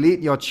 You can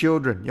lead your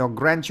children, your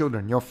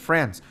grandchildren, your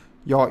friends,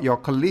 your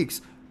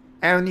colleagues,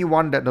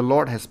 anyone that the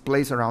Lord has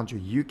placed around you.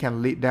 You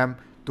can lead them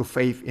to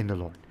faith in the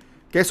Lord.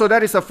 Okay, so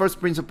that is the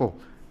first principle.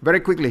 Very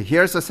quickly,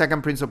 here's the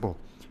second principle.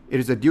 It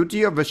is the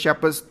duty of the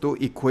shepherds to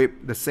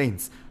equip the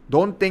saints.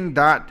 Don't think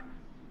that,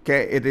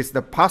 okay, it is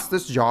the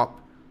pastor's job,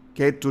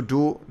 okay, to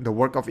do the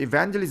work of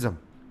evangelism,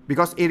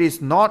 because it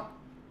is not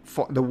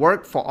for the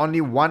work for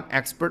only one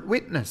expert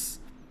witness.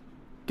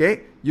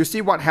 Okay, you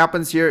see what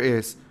happens here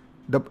is,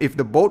 if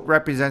the boat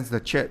represents the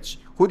church,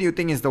 who do you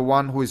think is the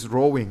one who is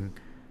rowing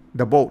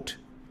the boat?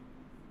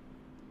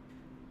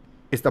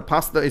 It's the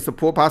pastor, it's the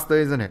poor pastor,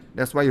 isn't it?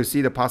 That's why you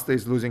see the pastor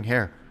is losing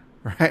hair,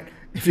 right?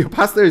 If your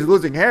pastor is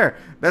losing hair,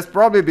 that's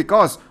probably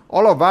because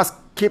all of us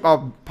keep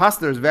our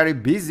pastors very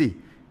busy.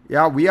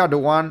 Yeah, we are the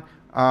one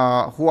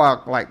who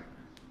are like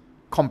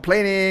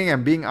complaining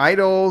and being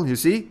idle, you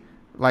see?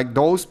 Like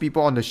those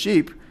people on the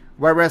ship.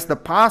 Whereas the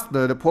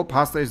pastor, the poor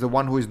pastor, is the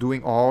one who is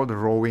doing all the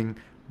rowing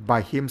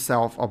by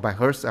himself or by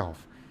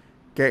herself.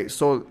 Okay,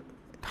 so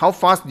how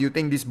fast do you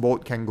think this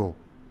boat can go?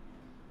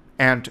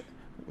 And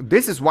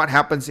this is what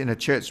happens in a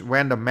church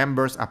when the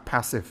members are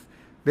passive.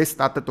 They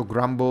started to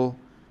grumble.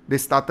 They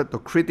started to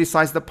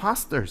criticize the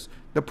pastors.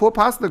 The poor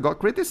pastor got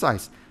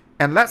criticized.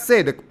 And let's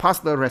say the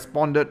pastor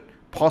responded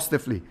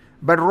positively,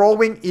 but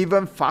rowing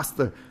even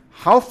faster.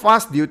 How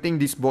fast do you think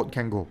this boat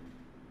can go?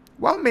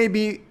 Well,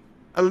 maybe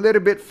a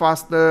little bit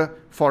faster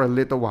for a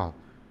little while.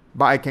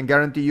 But I can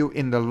guarantee you,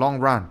 in the long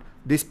run,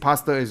 this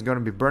pastor is going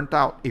to be burnt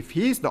out if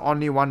he's the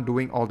only one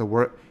doing all the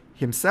work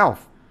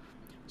himself.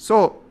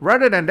 So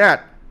rather than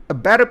that, a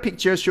better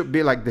picture should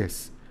be like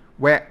this,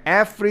 where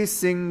every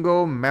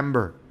single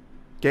member,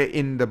 okay,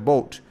 in the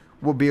boat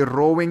will be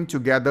rowing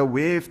together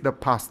with the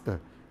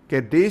pastor. Okay,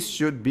 this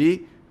should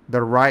be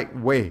the right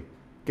way.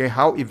 Okay,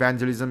 how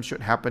evangelism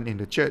should happen in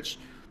the church.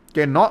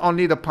 Okay, not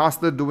only the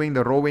pastor doing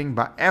the rowing,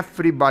 but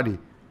everybody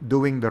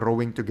doing the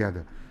rowing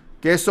together.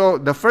 Okay, so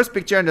the first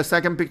picture and the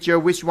second picture,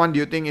 which one do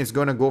you think is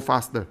going to go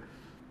faster?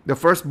 The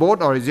first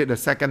boat, or is it the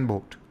second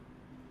boat?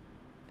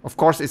 Of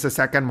course, it's the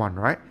second one,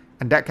 right?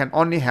 And that can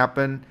only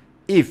happen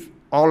if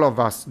all of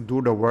us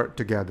do the work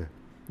together.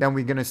 Then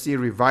we're going to see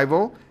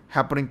revival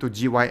happening to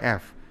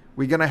GYF.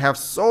 We're going to have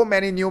so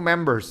many new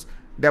members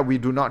that we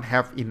do not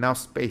have enough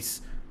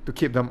space to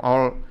keep them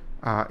all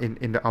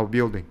in our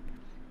building.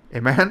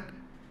 Amen?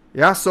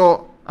 Yeah,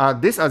 so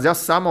these are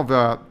just some of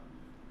the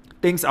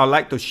things I'd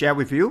like to share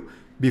with you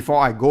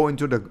before I go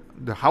into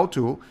the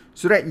how-to,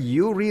 so that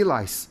you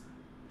realize,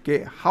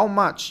 okay, how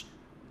much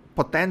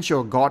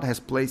potential God has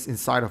placed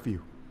inside of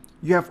you.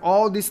 You have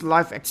all these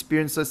life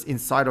experiences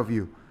inside of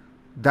you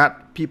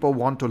that people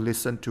want to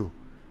listen to.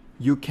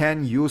 You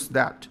can use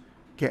that,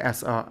 okay,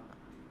 as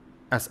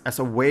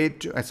a way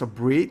to, as a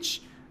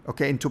bridge,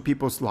 okay, into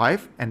people's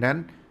life. And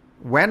then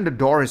when the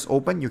door is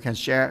open, you can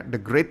share the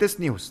greatest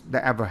news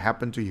that ever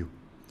happened to you.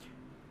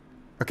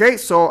 Okay,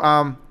 so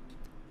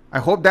I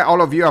hope that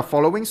all of you are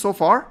following so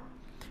far.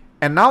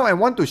 And now I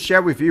want to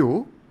share with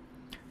you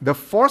the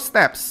 4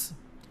 steps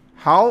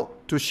how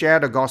to share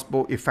the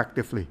gospel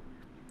effectively.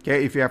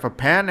 Okay, if you have a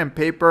pen and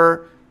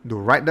paper, do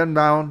write them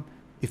down.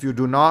 If you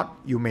do not,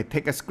 you may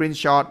take a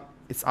screenshot.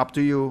 It's up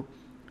to you.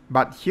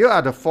 But here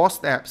are the 4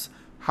 steps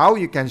how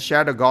you can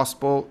share the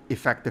gospel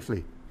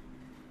effectively.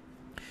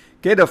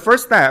 Okay, the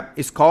first step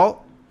is called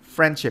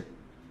friendship.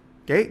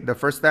 Okay, the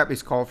first step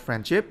is called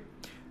friendship.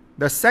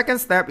 The second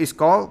step is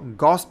called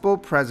gospel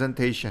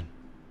presentation.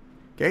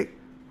 Okay,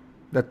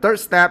 the third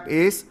step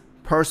is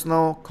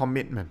personal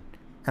commitment.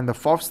 And the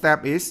fourth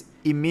step is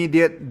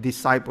immediate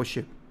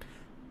discipleship.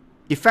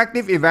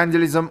 Effective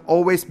evangelism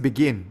always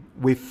begins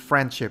with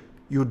friendship.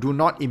 You do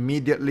not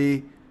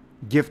immediately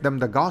give them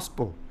the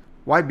gospel.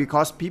 Why?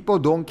 Because people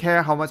don't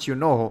care how much you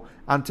know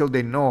until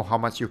they know how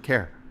much you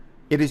care.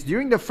 It is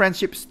during the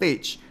friendship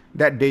stage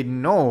that they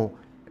know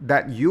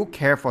that you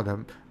care for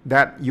them,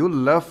 that you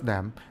love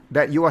them,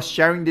 that you are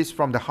sharing this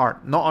from the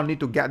heart, not only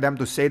to get them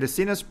to say the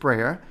sinner's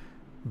prayer,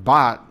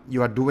 but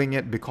you are doing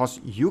it because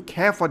you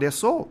care for their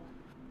soul.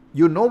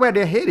 You know where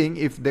they're heading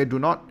if they do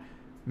not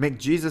make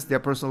Jesus their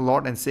personal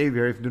Lord and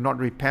Savior, if they do not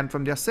repent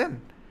from their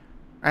sin.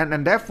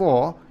 And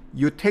therefore,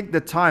 you take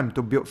the time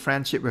to build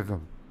friendship with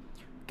them.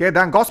 Okay,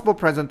 then gospel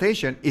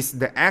presentation is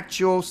the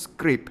actual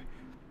script.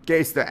 Okay,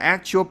 it's the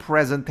actual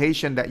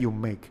presentation that you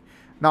make.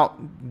 Now,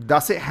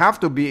 does it have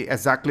to be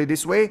exactly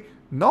this way?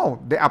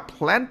 No, there are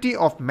plenty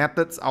of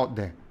methods out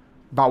there.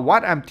 But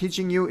what I'm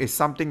teaching you is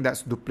something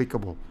that's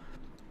duplicable.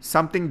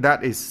 Something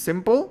that is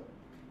simple,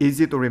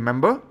 easy to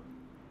remember,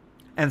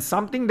 and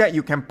something that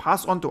you can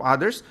pass on to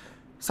others,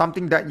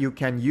 something that you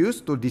can use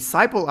to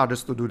disciple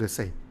others to do the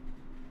same.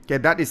 Okay,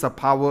 that is the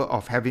power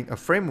of having a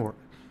framework.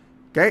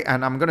 Okay,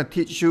 and I'm going to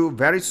teach you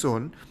very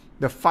soon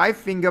the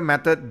 5-finger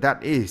method.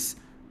 That is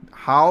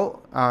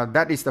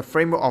the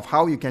framework of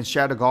how you can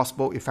share the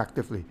gospel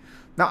effectively.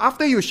 Now,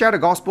 after you share the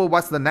gospel,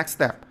 what's the next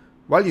step?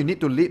 Well, you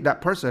need to lead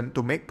that person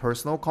to make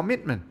personal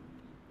commitment.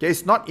 Okay,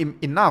 it's not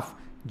enough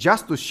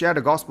just to share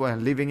the gospel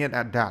and leaving it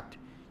at that.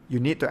 You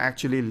need to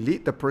actually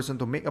lead the person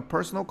to make a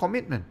personal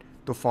commitment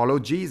to follow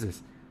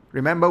Jesus.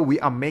 Remember, we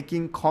are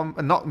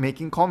not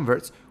making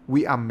converts,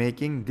 we are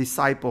making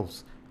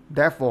disciples.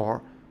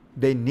 Therefore,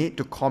 they need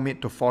to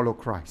commit to follow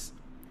Christ.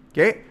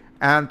 Okay,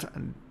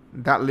 and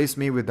that leaves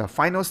me with the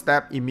final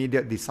step,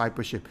 immediate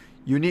discipleship.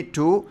 You need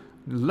to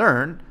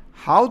learn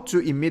how to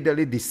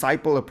immediately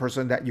disciple a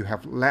person that you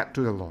have led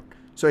to the Lord.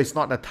 So it's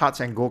not a touch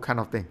and go kind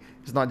of thing.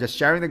 It's not just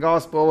sharing the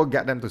gospel,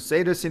 get them to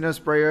say the sinner's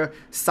prayer,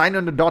 sign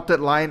on the dotted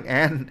line,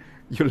 and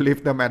you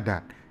leave them at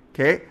that.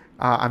 Okay?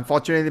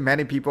 Unfortunately,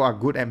 many people are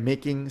good at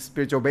making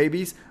spiritual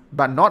babies,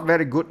 but not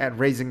very good at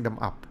raising them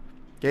up.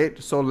 Okay?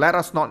 So let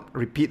us not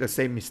repeat the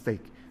same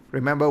mistake.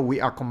 Remember, we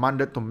are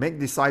commanded to make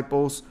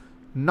disciples,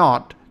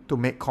 not to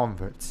make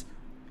converts.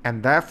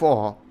 And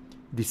therefore,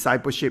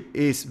 discipleship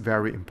is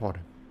very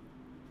important.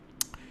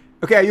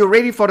 Okay, are you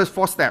ready for the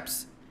 4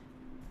 steps?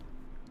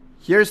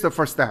 Here's the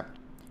first step.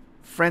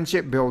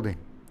 Friendship building.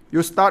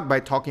 You start by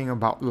talking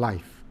about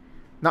life.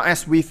 Now,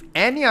 as with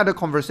any other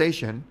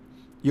conversation,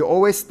 you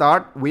always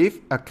start with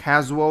a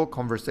casual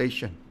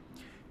conversation.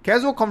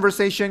 Casual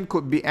conversation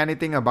could be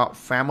anything about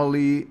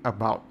family,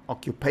 about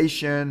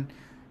occupation.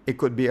 It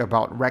could be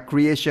about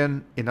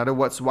recreation. In other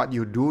words, what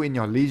you do in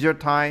your leisure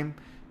time.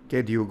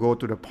 Okay, do you go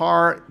to the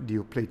park? Do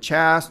you play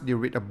chess? Do you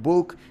read a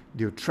book?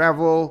 Do you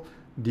travel?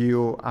 Do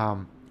you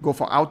go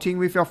for outing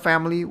with your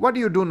family? What do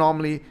you do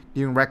normally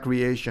during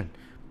recreation?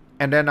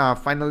 And then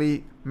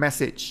finally,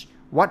 message.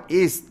 What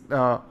is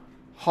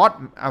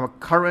hot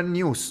current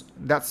news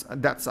that's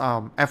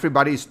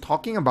everybody is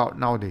talking about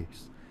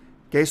nowadays?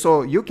 Okay,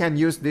 so you can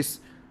use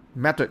this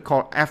method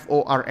called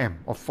FORM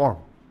or form.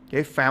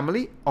 Okay,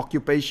 family,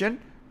 occupation,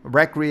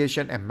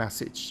 recreation, and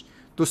message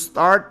to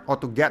start or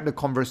to get the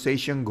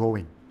conversation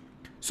going.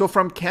 So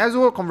from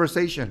casual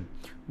conversation,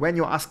 when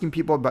you're asking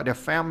people about their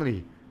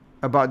family,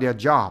 about their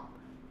job,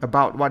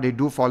 about what they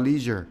do for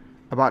leisure,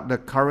 about the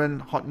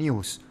current hot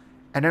news.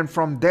 And then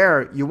from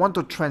there, you want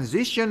to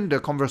transition the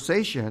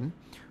conversation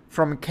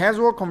from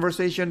casual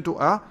conversation to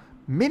a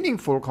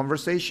meaningful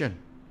conversation.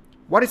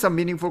 What is a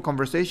meaningful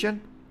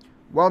conversation?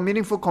 Well,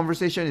 meaningful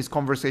conversation is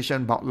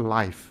conversation about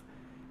life.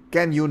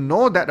 Can you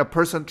know that a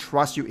person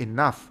trusts you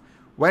enough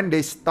when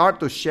they start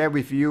to share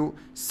with you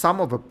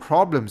some of the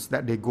problems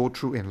that they go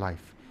through in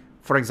life?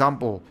 For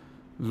example,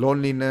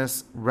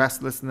 loneliness,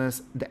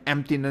 restlessness, the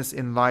emptiness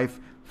in life,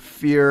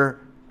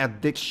 fear,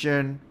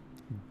 addiction,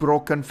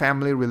 broken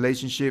family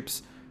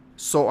relationships,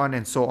 so on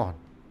and so on.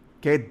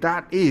 Okay,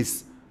 that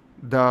is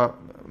the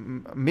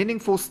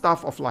meaningful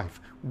stuff of life.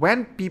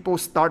 When people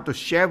start to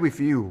share with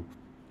you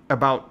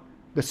about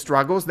the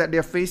struggles that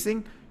they're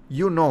facing,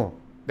 you know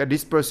that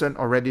this person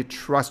already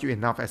trusts you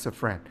enough as a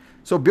friend.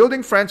 So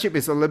building friendship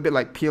is a little bit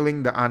like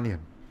peeling the onion,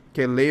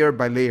 okay, layer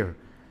by layer.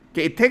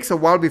 Okay, it takes a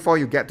while before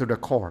you get to the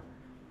core,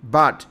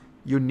 but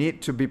you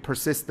need to be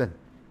persistent.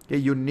 Okay,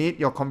 you need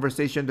your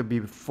conversation to be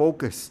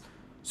focused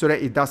so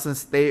that it doesn't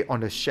stay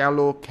on the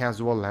shallow,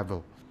 casual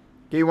level.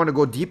 Okay, you want to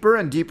go deeper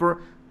and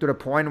deeper to the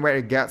point where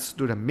it gets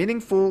to the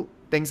meaningful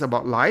things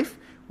about life,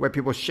 where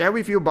people share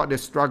with you about their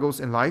struggles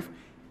in life,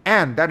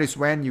 and that is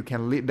when you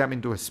can lead them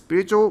into a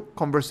spiritual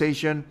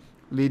conversation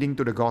leading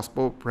to the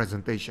gospel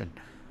presentation.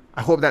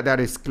 I hope that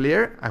is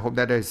clear. I hope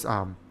that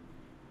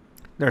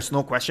there's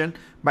no question.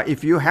 But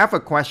if you have a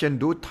question,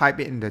 do type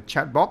it in the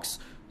chat box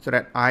so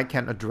that I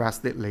can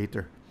address it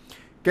later.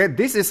 Okay,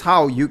 this is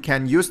how you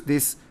can use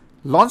this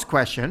launch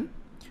question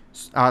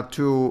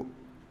to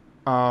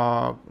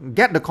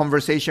get the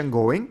conversation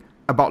going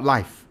about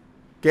life.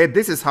 Okay,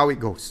 this is how it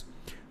goes.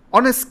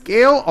 On a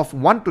scale of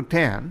 1 to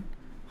 10,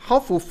 how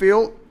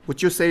fulfilled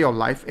would you say your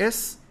life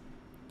is?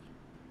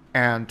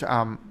 And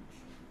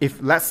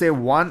if let's say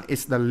 1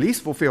 is the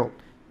least fulfilled,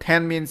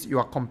 10 means you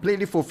are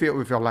completely fulfilled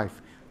with your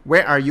life.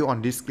 Where are you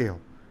on this scale?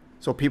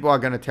 So people are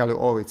going to tell you,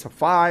 oh, it's a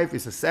 5,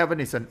 it's a 7,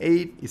 it's an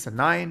 8, it's a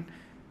 9.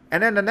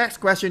 And then the next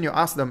question you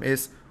ask them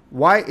is,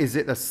 why is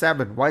it a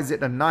 7? Why is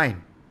it a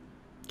 9?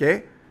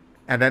 Okay?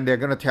 And then they're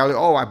going to tell you,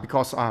 oh,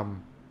 because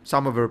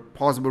some of the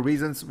possible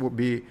reasons would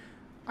be,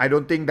 I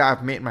don't think that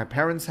I've made my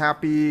parents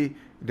happy.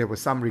 There were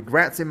some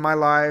regrets in my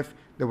life.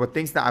 There were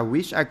things that I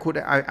wish I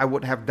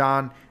would have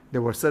done.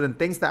 There were certain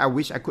things that I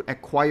wish I could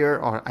acquire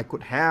or I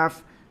could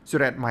have so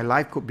that my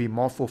life could be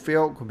more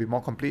fulfilled, could be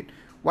more complete.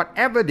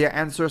 Whatever their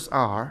answers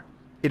are,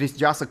 it is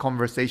just a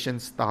conversation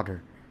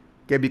starter.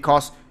 Okay,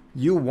 because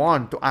you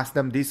want to ask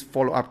them this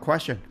follow-up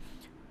question.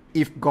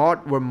 If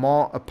God were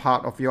more a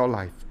part of your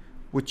life,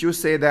 would you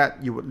say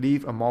that you would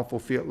live a more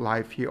fulfilled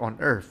life here on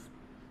earth?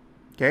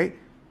 Okay?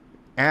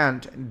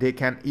 And they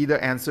can either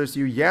answer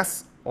you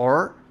yes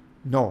or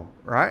no,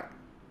 right?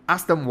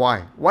 Ask them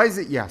why. Why is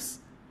it yes?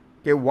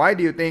 Okay, why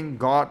do you think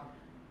God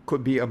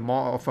could be a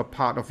more of a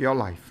part of your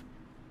life?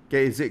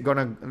 Okay,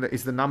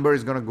 is the number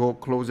is gonna go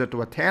closer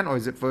to a 10 or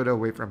is it further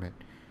away from it?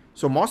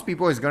 So most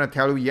people is gonna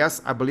tell you,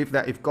 yes, I believe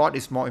that if God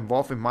is more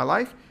involved in my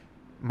life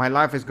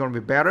is gonna be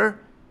better.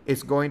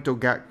 It's going to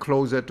get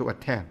closer to a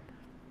 10.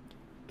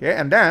 Okay,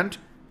 and then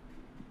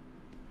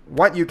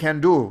what you can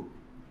do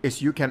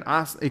is you can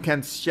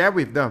share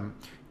with them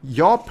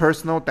your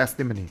personal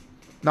testimony.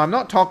 Now, I'm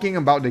not talking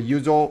about the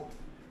usual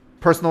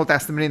personal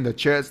testimony in the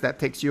church that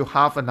takes you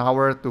half an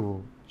hour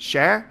to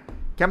share.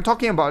 Okay, I'm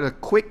talking about a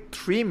quick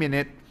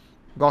 3-minute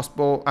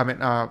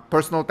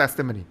personal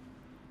testimony.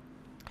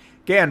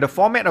 Okay, and the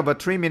format of a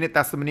 3-minute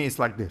testimony is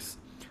like this.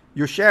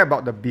 You share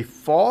about the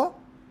before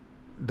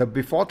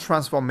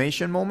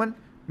transformation moment,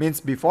 means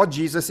before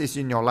Jesus is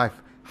in your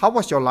life. How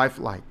was your life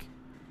like?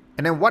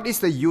 And then what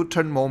is the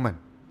U-turn moment?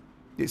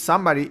 Did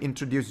somebody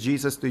introduce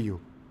Jesus to you?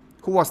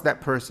 Who was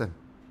that person?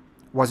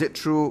 Was it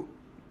through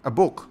a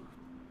book?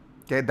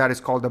 Okay, that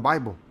is called the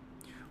Bible.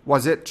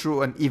 Was it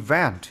through an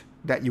event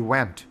that you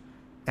went?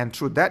 And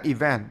through that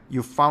event,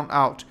 you found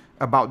out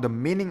about the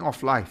meaning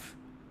of life.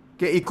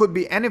 Okay, it could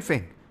be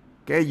anything.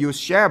 Okay, you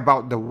share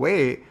about the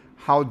way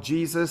how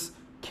Jesus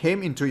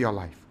came into your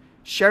life.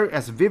 Share it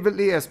as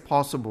vividly as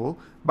possible.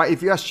 But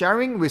if you are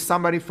sharing with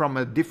somebody from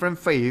a different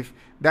faith,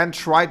 then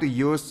try to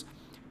use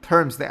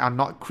terms that are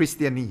not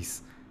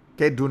Christianese.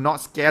 Okay, do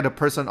not scare the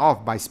person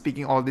off by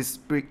speaking all this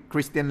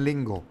Christian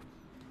lingo.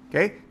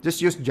 Okay,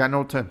 just use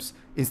general terms.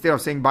 Instead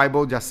of saying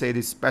Bible, just say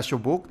this special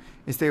book.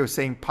 Instead of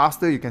saying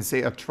pastor, you can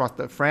say a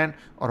trusted friend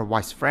or a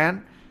wise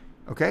friend.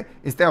 Okay,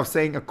 instead of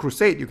saying a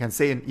crusade, you can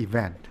say an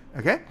event.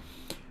 Okay,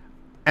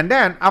 and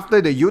then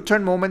after the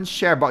U-turn moment,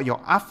 share about your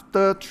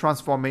after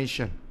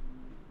transformation.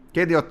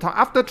 Okay, the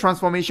after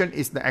transformation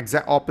is the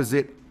exact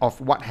opposite of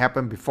what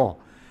happened before.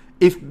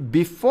 If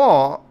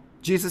before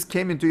Jesus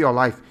came into your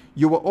life,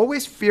 you were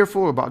always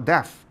fearful about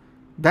death,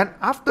 then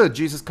after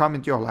Jesus come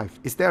into your life,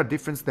 is there a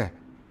difference there?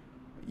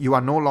 You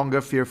are no longer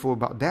fearful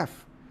about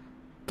death.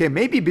 Okay,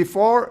 maybe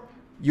before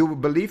you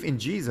believe in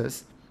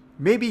Jesus,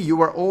 maybe you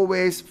were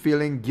always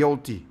feeling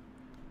guilty.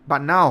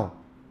 But now,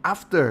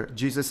 after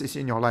Jesus is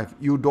in your life,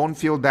 you don't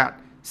feel that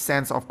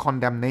sense of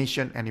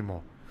condemnation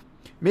anymore.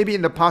 Maybe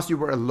in the past you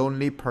were a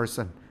lonely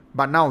person,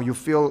 but now you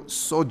feel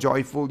so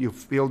joyful, you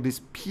feel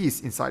this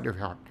peace inside your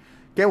heart.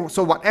 Okay,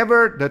 so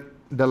whatever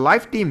the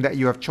life theme that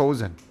you have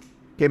chosen,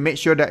 okay, make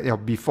sure that your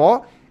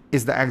before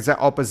is the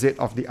exact opposite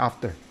of the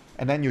after.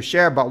 And then you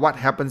share about what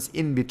happens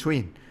in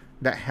between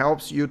that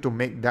helps you to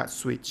make that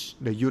switch,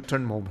 the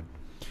U-turn moment.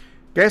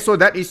 Okay, so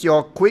that is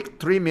your quick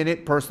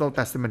 3-minute personal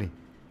testimony.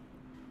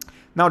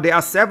 Now, there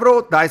are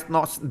several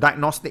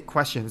diagnostic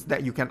questions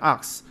that you can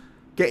ask,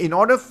 okay, in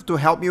order to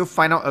help you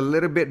find out a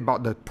little bit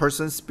about the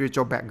person's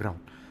spiritual background.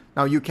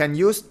 Now, you can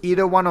use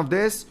either one of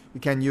this, you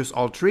can use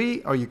all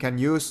three, or you can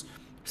use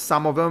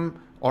some of them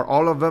or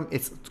all of them.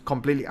 It's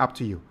completely up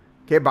to you.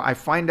 Okay, but I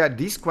find that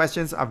these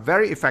questions are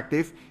very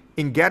effective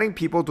in getting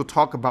people to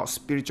talk about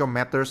spiritual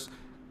matters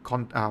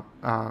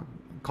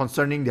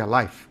concerning their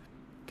life.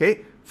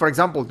 Okay, for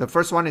example, the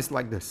first one is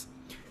like this.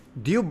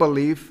 Do you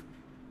believe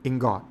in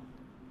God?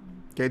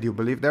 Okay, do you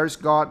believe there is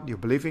God? Do you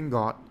believe in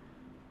God?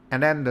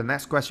 And then the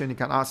next question you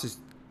can ask is,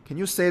 can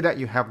you say that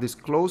you have this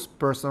close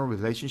personal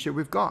relationship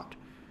with God?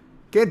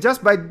 Okay,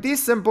 just by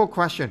this simple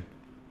question,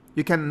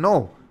 you can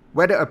know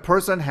whether a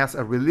person has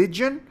a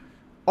religion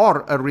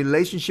or a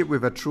relationship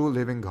with a true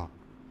living God.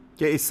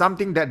 Okay, it's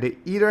something that they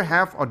either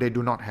have or they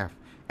do not have.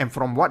 And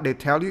from what they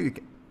tell you,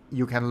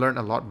 you can learn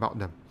a lot about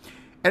them.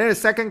 And then the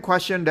second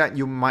question that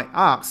you might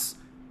ask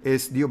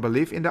is, do you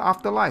believe in the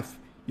afterlife?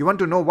 You want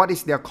to know what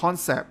is their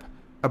concept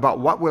about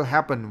what will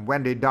happen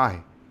when they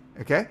die.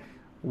 Okay,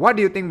 what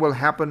do you think will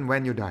happen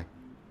when you die?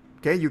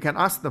 Okay, you can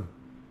ask them.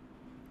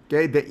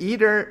 Okay, they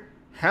either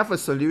have a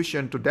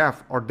solution to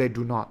death or they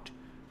do not.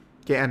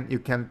 Okay, and you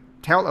can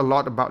tell a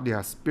lot about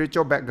their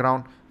spiritual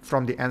background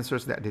from the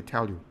answers that they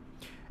tell you.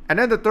 And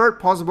then the third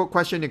possible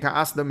question you can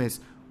ask them is,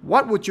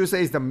 what would you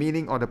say is the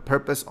meaning or the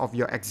purpose of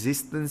your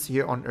existence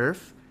here on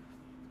earth?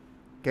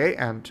 Okay,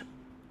 and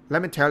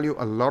let me tell you,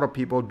 a lot of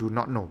people do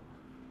not know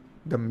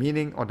the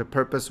meaning or the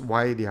purpose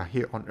why they are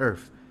here on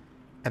earth.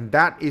 And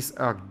that is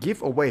a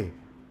giveaway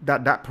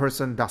that that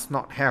person does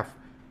not have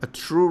a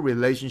true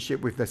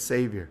relationship with the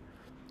Savior.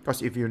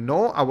 Because if you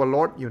know our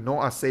Lord, you know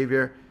our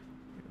Savior,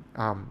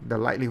 the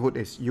likelihood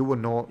is you will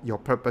know your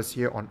purpose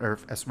here on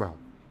earth as well.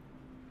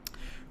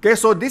 Okay,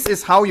 so this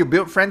is how you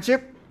build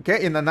friendship.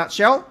 Okay, in a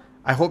nutshell,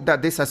 I hope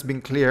that this has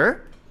been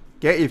clear.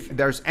 Okay, if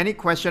there's any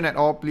question at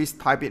all, please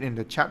type it in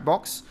the chat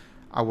box.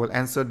 I will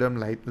answer them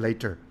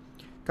later.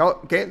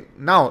 Okay,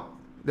 now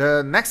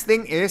the next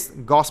thing is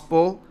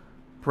gospel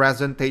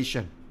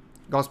presentation.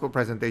 Gospel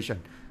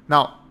presentation.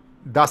 Now,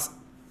 does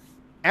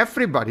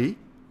everybody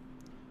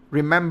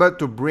remember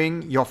to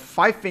bring your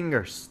 5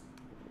 fingers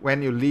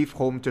when you leave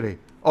home today?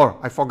 Oh,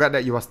 I forgot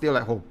that you are still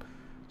at home.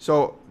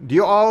 So, do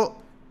you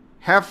all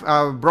have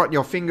brought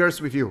your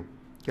fingers with you?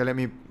 Okay, let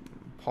me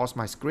pause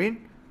my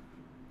screen.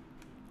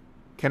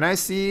 Can I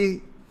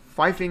see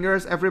 5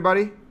 fingers,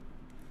 everybody?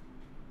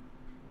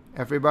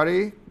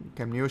 Everybody,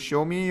 can you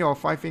show me your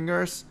 5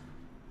 fingers?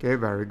 Okay,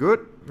 very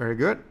good, very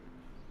good.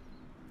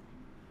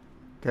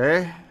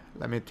 Okay,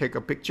 let me take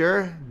a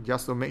picture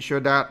just to make sure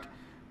that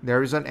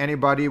there isn't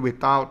anybody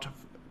without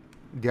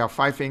their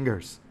 5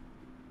 fingers.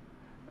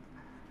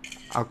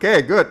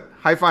 Okay, good.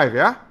 High five,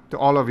 yeah, to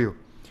all of you.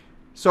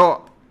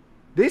 So,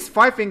 this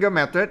 5-finger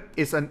method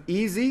is an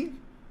easy,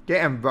 okay,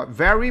 and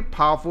very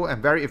powerful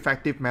and very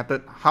effective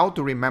method how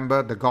to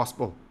remember the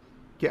gospel.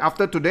 Okay,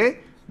 after today,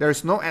 there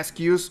is no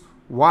excuse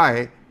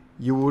why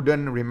you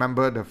wouldn't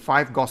remember the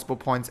 5 gospel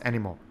points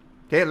anymore.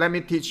 Okay, let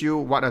me teach you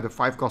what are the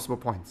 5 gospel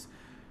points.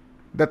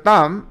 The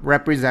thumb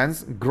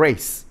represents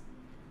grace.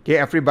 Okay,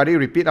 everybody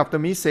repeat after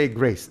me, say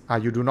grace.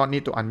 You do not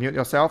need to unmute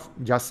yourself,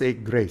 just say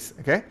grace.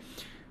 Okay,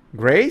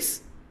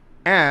 grace.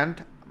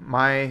 And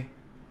my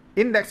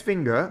index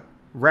finger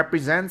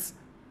represents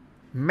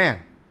man.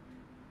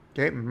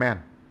 Okay,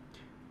 man.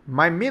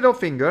 My middle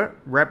finger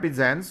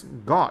represents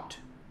God.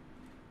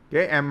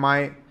 Okay, and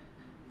my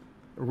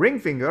ring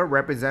finger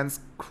represents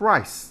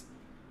Christ.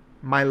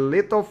 My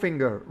little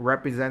finger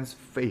represents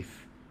faith.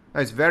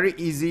 It's very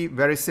easy,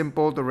 very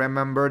simple to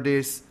remember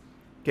this.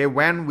 Okay,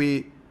 when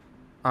we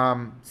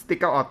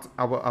stick out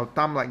our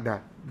thumb like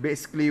that,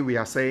 basically we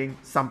are saying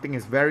something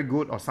is very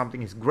good or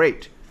something is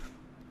great.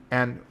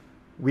 And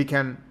we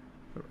can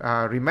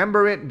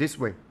remember it this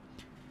way.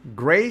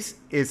 Grace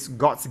is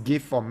God's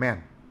gift for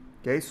man.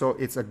 Okay, so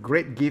it's a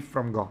great gift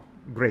from God.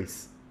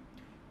 Grace.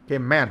 Okay,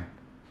 man.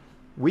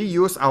 We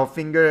use our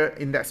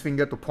index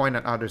finger to point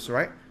at others,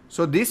 right?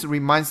 So this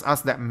reminds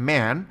us that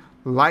man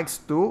likes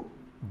to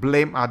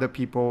blame other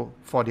people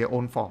for their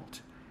own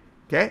fault.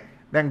 Okay,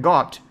 then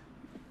God.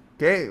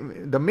 Okay,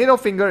 the middle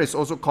finger is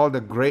also called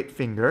the great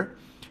finger,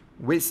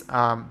 which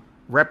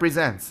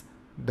represents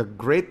the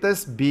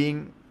greatest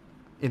being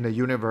in the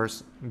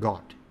universe,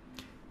 God.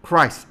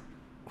 Christ.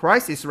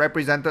 Christ is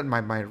represented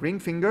by my ring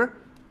finger.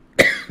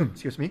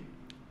 Excuse me.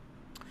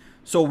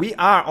 So we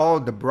are all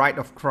the bride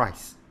of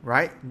Christ,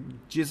 right?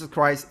 Jesus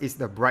Christ is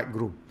the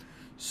bridegroom.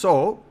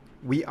 So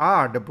we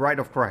are the bride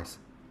of Christ.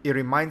 It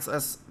reminds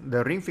us,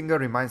 the ring finger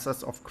reminds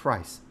us of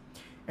Christ.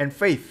 And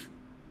faith.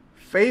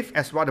 Faith,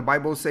 as what the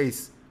Bible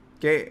says,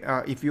 okay,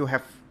 if you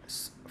have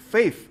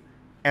faith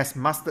as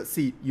mustard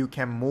seed, you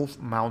can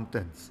move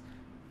mountains.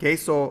 Okay,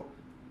 so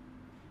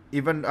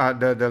even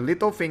the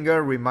little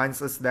finger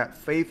reminds us that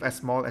faith as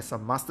small as a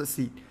mustard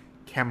seed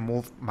can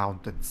move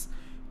mountains.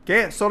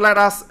 Okay, so let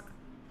us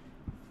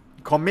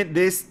commit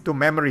this to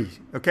memory.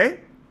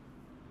 Okay,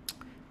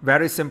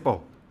 very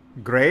simple.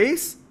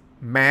 Grace,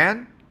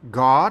 man,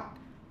 God,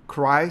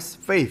 Christ,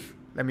 faith.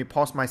 Let me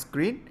pause my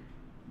screen.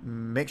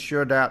 Make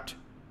sure that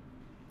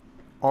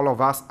all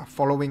of us are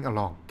following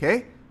along.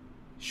 Okay,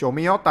 show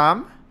me your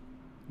thumb.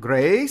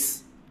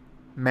 Grace,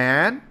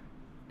 man,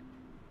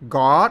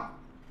 God,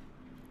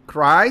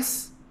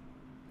 Christ,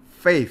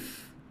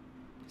 faith.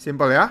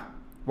 Simple, yeah?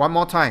 One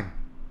more time.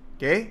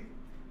 Okay?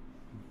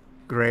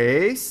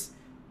 Grace,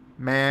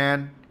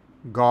 man,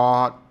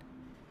 God,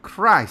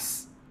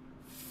 Christ,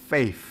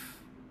 faith.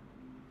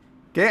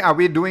 Okay, are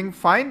we doing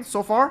fine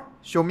so far?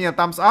 Show me a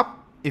thumbs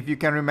up if you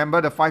can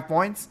remember the 5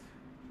 points.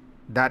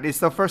 That is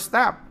the first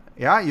step.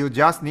 Yeah, you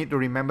just need to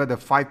remember the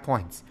 5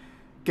 points.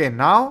 Okay,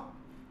 now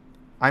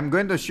I'm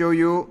going to show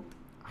you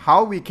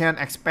how we can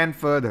expand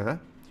further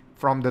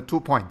from the 2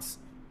 points,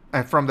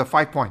 from the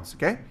 5 points,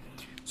 okay?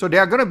 So there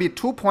are going to be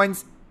 2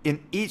 points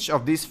in each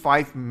of these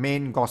 5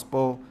 main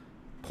gospel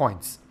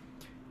points.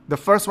 The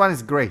first one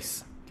is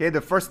grace. Okay,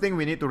 the first thing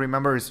we need to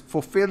remember is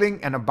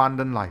fulfilling an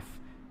abundant life.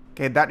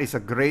 Okay, that is a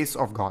grace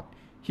of God.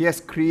 He has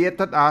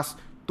created us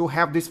to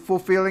have this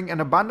fulfilling and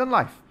abundant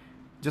life.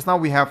 Just now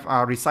we have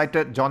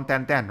recited John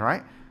 10:10,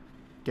 right?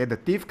 Okay, the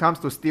thief comes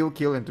to steal,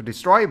 kill, and to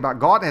destroy, but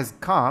God has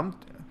come,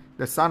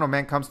 the Son of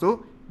Man comes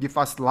to give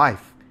us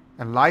life,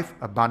 and life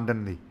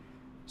abundantly.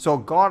 So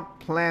God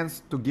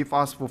plans to give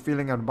us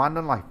fulfilling and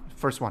abundant life.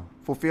 First one,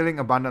 fulfilling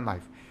abundant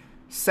life.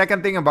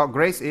 Second thing about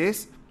grace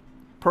is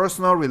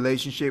personal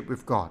relationship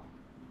with God.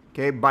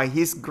 Okay, by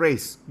His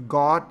grace,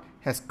 God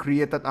has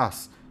created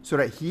us so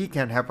that He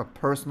can have a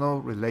personal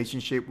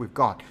relationship with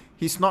God.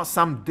 He's not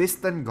some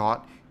distant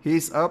God.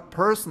 He's a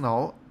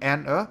personal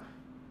and a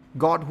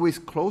God who is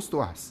close to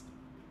us.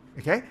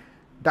 Okay,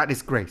 that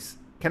is grace.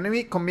 Can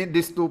we commit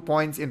these 2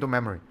 points into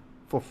memory?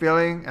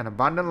 Fulfilling an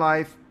abundant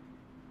life,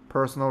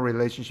 personal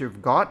relationship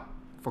with God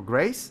for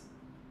grace.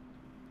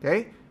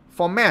 Okay,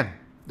 for man,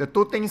 the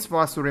 2 things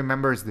for us to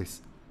remember is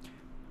this.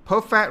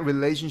 Perfect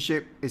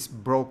relationship is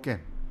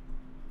broken.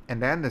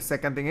 And then the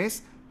second thing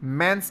is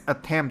man's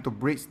attempt to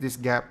bridge this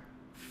gap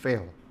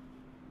failed.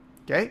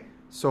 Okay,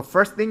 so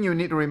first thing you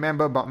need to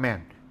remember about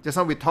man. Just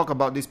now we talk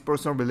about this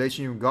personal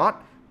relationship with God,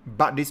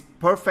 but this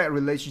perfect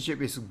relationship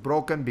is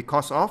broken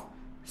because of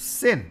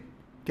sin.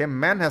 Okay,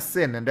 man has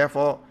sinned, and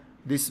therefore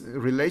this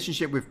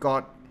relationship with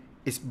God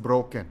is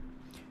broken.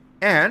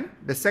 And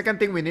the second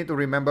thing we need to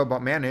remember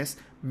about man is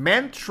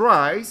man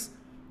tries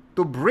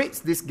to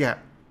bridge this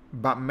gap,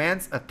 but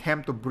man's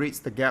attempt to bridge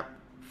the gap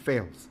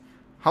fails.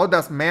 How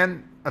does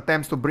man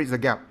attempts to bridge the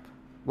gap?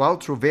 Well,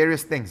 through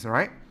various things,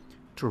 right?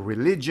 Through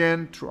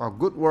religion, through our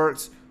good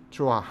works,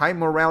 through our high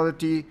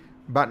morality,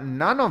 but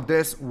none of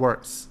this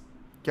works.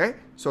 Okay,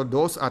 so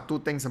those are 2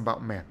 things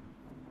about man.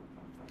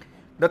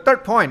 The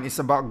third point is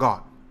about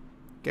God.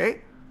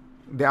 Okay,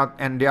 there are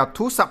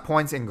 2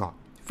 subpoints in God.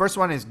 First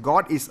one is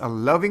God is a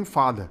loving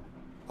father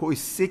who is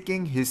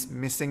seeking his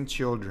missing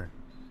children.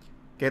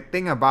 Okay,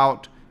 think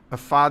about a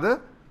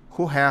father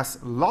who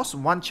has lost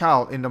one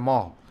child in the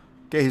mall.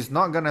 Okay, he's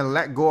not going to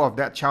let go of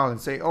that child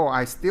and say, oh,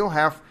 I still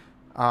have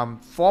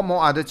 4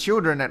 more other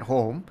children at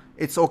home.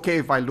 It's okay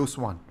if I lose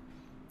one.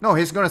 No,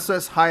 he's going to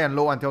search high and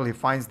low until he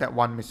finds that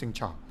one missing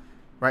child.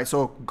 Right?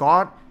 So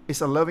God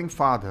is a loving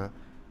father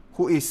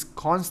who is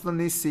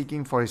constantly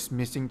seeking for his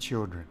missing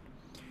children.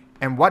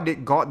 And what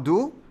did God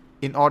do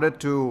in order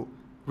to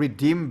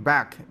redeem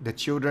back the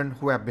children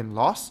who have been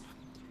lost?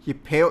 He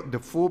paid the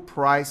full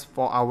price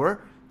for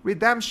our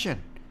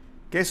redemption.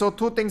 Okay, so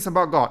 2 things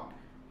about God.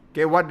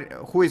 Okay,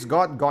 who is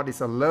God? God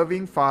is a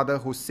loving father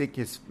who seeks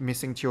his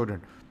missing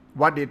children.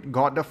 What did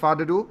God the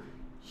Father do?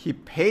 He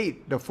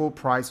paid the full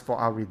price for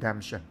our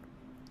redemption.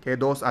 Okay,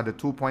 those are the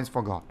 2 points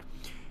for God.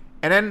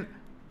 And then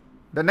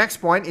the next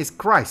point is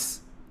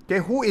Christ. Okay,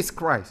 who is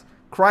Christ?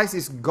 Christ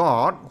is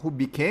God who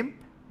became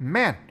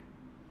man.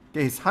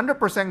 Okay, he's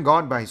 100%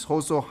 God, but he's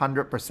also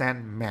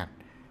 100% man.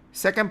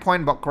 Second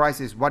point about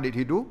Christ is, what did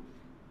he do?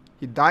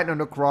 He died on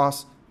the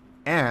cross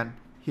and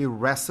he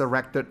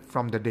resurrected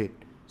from the dead.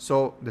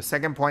 So the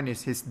second point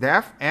is his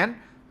death and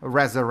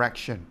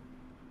resurrection.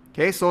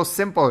 Okay, so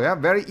simple, yeah,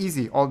 very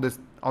easy, all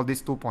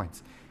these 2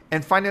 points.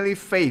 And finally,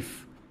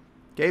 faith.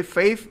 Okay,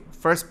 faith,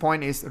 first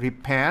point is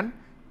repent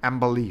and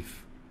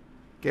believe.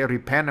 Okay,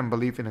 repent and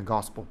believe in the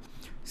gospel.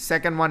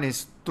 Second one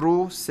is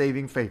true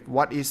saving faith.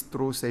 What is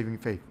true saving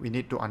faith? We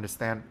need to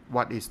understand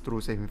what is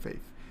true saving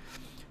faith.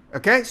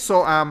 Okay,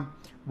 so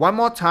one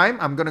more time,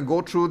 I'm going to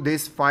go through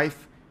these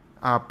 5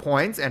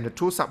 points and the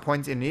 2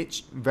 subpoints in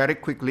each very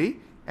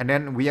quickly, and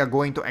then we are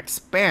going to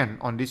expand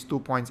on these 2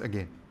 points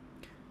again.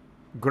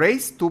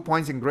 Grace, 2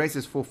 points in grace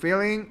is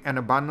fulfilling an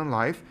abundant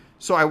life.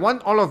 So I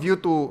want all of you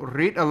to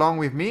read along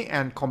with me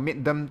and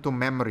commit them to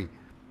memory.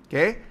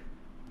 Okay?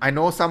 I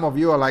know some of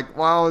you are like,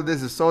 wow,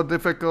 this is so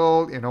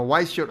difficult.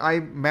 Why should I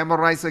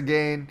memorize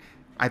again?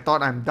 I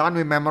thought I'm done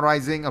with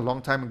memorizing a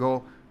long time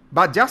ago.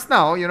 But just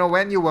now,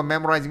 when you were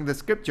memorizing the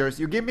scriptures,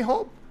 you gave me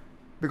hope.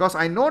 Because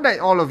I know that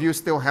all of you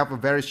still have a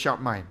very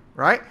sharp mind,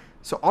 right?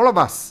 So all of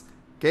us,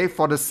 okay,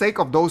 for the sake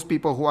of those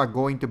people who are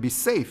going to be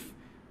saved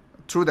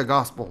through the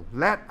gospel,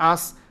 let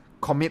us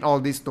commit all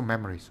this to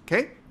memories,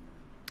 okay?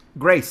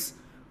 Grace,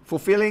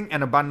 fulfilling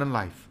an abundant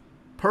life,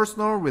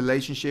 personal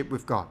relationship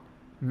with God.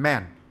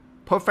 Man,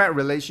 perfect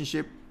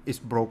relationship is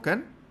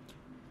broken,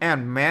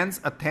 and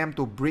man's attempt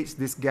to bridge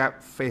this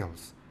gap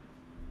fails.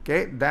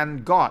 Okay,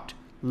 then God,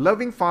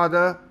 loving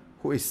Father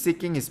who is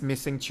seeking his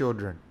missing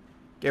children.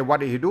 Okay,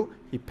 what did he do?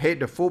 He paid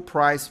the full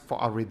price for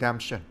our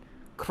redemption.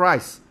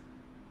 Christ,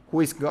 who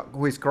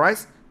is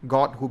Christ?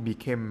 God who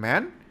became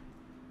man,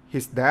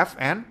 his death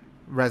and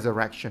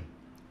resurrection.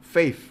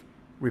 Faith,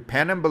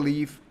 repent and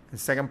believe. And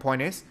second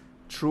point is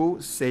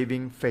true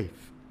saving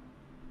faith.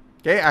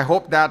 Okay, I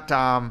hope that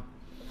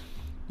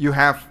you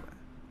have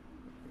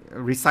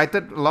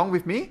recited along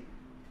with me.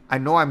 I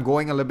know I'm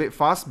going a little bit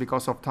fast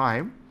because of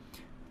time,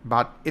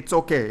 but it's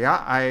okay.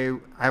 Yeah, I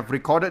have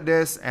recorded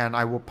this and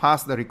I will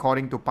pass the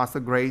recording to Pastor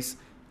Grace.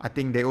 I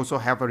think they also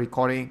have a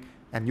recording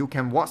and you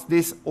can watch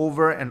this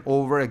over and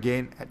over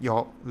again at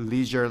your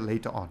leisure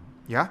later on.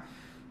 Yeah,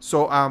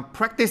 so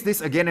practice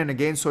this again and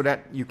again so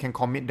that you can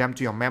commit them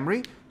to your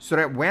memory, so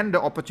that when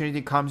the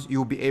opportunity comes,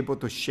 you'll be able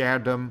to share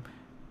them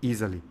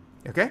easily.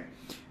 Okay,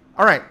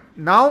 all right,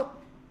 now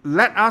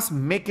let us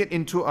make it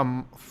into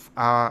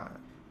a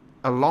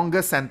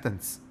longer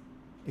sentence,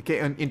 okay,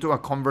 into a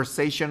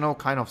conversational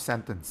kind of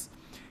sentence.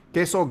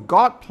 Okay, so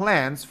God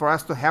plans for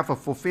us to have a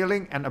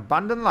fulfilling and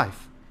abundant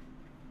life.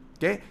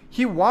 Okay,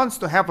 he wants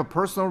to have a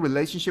personal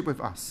relationship with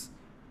us.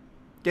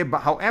 Okay, but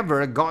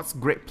however, God's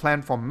great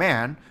plan for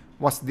man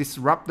was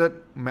disrupted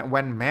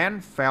when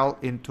man fell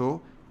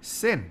into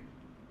sin.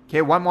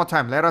 Okay, one more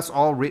time, let us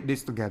all read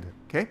this together.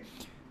 Okay,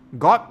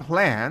 God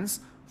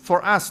plans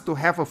for us to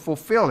have a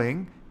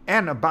fulfilling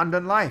and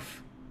abundant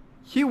life.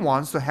 He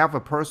wants to have a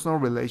personal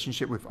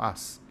relationship with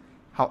us.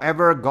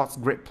 However, God's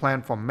great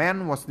plan for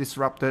man was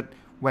disrupted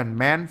when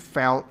man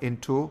fell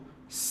into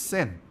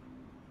sin.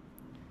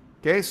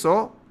 Okay,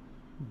 so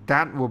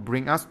that will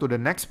bring us to the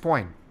next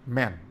point,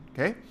 man.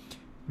 Okay,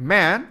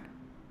 man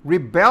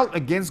rebelled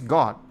against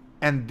God,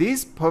 and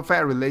this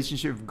perfect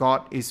relationship with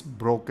God is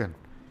broken.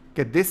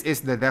 Okay, this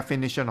is the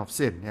definition of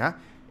sin. Yeah,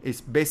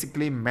 it's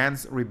basically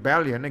man's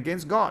rebellion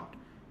against God,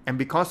 and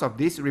because of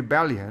this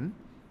rebellion,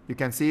 you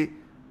can see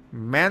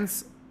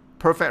man's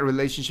perfect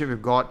relationship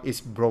with God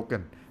is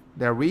broken.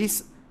 There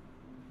is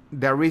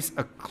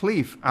a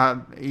cliff.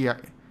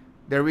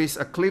 There is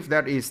a cliff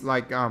that is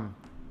like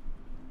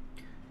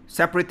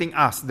separating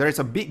us. There is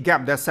a big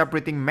gap that's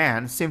separating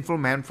man, sinful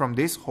man, from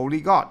this holy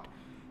God.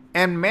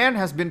 And man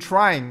has been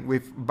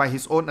trying by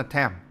his own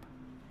attempt,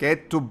 okay,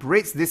 to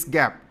bridge this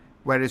gap,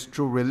 whether it's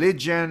through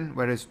religion,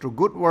 whether it's through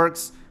good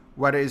works,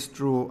 whether it's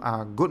through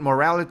good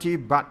morality,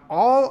 but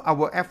all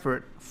our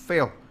effort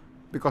fail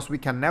because we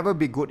can never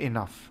be good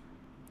enough.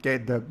 Okay,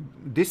 the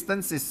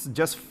distance is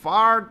just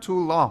far too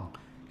long.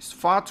 It's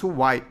far too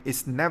wide.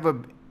 It's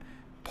never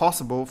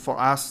possible for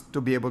us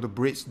to be able to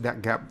bridge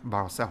that gap by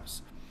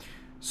ourselves.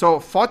 So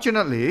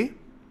fortunately,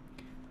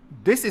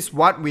 this is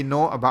what we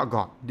know about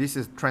God. This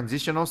is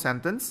transitional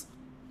sentence.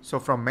 So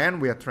from man,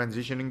 we are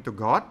transitioning to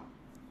God.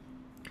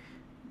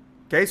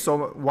 Okay,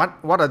 so what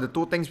are the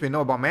two things we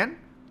know about man?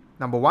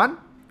 Number one,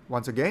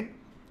 once again,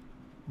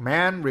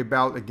 man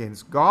rebelled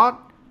against God,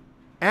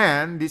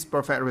 and this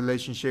perfect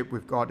relationship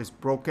with God is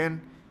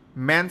broken.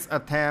 Man's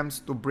attempts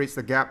to bridge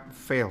the gap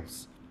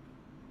fails.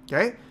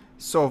 Okay,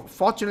 so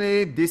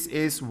fortunately, this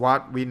is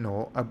what we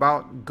know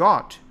about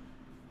God.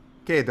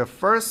 Okay, the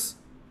first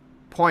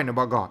point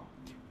about God.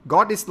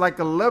 God is like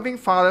a loving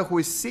father who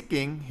is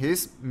seeking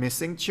his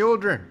missing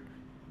children.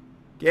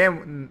 Okay,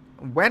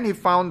 when he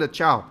found the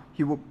child,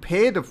 he will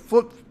pay the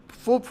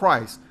full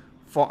price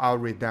for our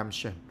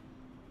redemption.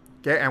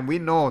 Okay, and we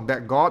know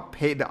that God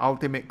paid the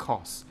ultimate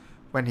cost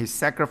when he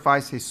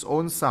sacrificed his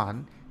own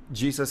son,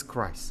 Jesus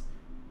Christ.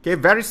 Okay,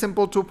 very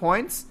simple 2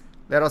 points.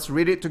 Let us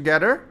read it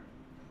together.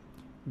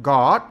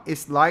 God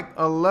is like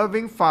a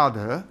loving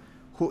father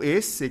who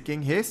is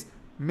seeking his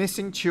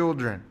missing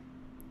children.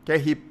 Okay,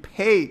 he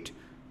paid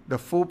the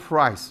full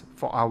price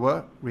for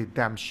our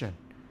redemption.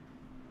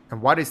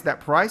 And what is that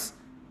price?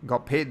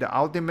 God paid the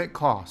ultimate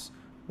cost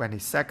when he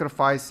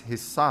sacrificed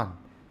his son,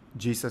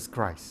 Jesus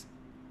Christ.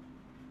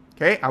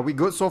 Okay, are we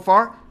good so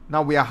far?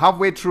 Now we are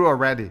halfway through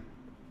already.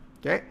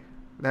 Okay,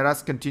 let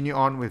us continue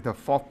on with the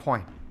fourth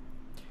point.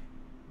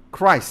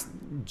 Christ,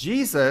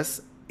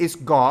 Jesus is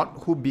God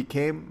who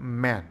became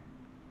man.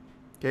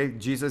 Okay,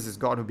 Jesus is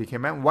God who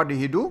became man. What did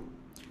he do?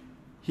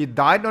 He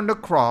died on the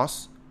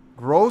cross,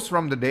 rose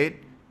from the dead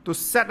to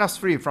set us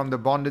free from the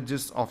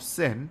bondages of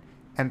sin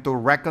and to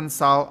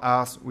reconcile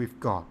us with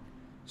God.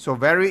 So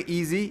very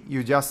easy.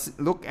 You just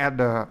look at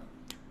the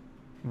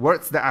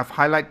words that I've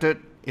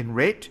highlighted in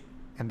red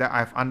and that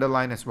I've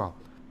underlined as well.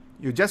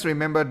 You just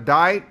remember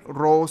died,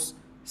 rose,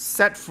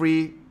 set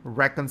free,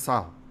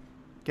 reconcile.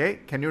 Okay,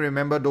 can you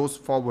remember those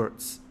 4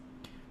 words?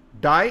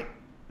 Died,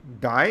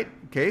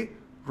 okay,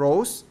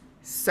 rose,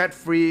 set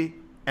free,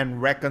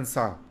 and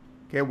reconciled.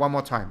 Okay, one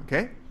more time.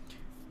 Okay,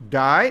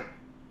 died,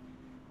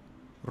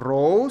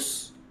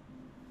 rose,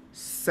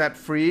 set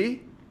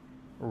free,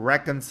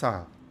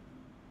 reconciled.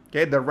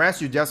 Okay, the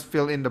rest you just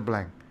fill in the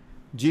blank.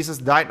 Jesus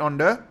died on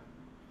the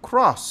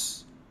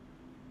cross.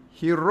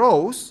 He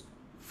rose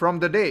from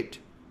the dead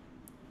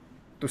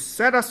to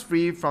set us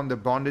free from the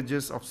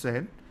bondages of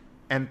sin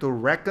and to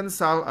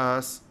reconcile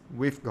us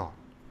with God.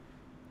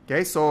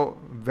 Okay, so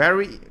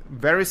very,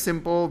 very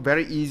simple,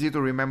 very easy to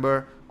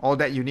remember. All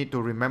that you need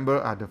to remember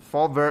are the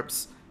 4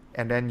 verbs,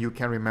 and then you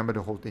can remember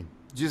the whole thing.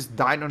 Jesus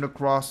died on the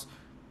cross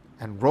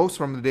and rose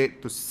from the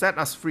dead to set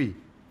us free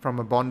from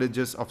the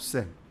bondages of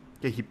sin.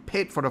 Okay, he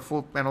paid for the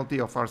full penalty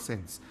of our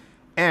sins.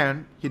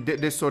 And he did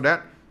this so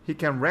that he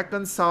can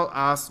reconcile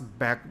us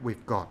back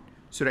with God,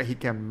 so that he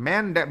can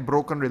mend that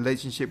broken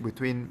relationship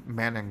between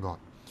man and God.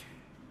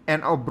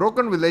 And our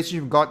broken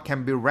relationship with God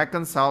can be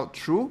reconciled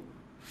through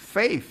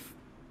faith.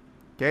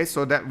 Okay,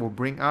 so that will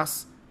bring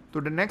us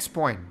to the next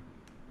point,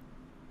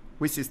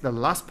 which is the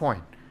last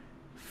point.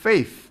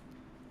 Faith.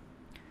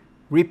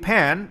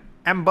 Repent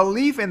and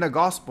believe in the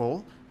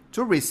gospel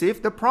to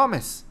receive the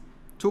promise.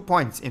 2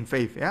 points in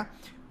faith, yeah?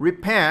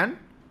 Repent,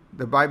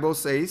 the Bible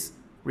says,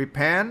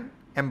 repent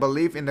and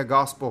believe in the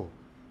gospel,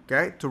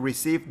 okay, to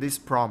receive this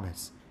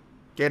promise.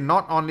 Okay,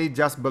 not only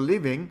just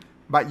believing,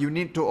 but you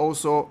need to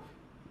also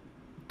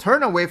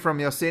turn away from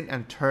your sin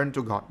and turn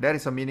to God. That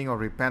is the meaning of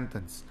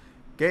repentance.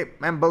 Okay,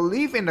 and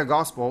believe in the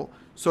gospel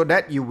so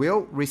that you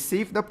will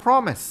receive the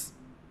promise.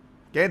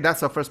 Okay,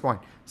 that's the first point.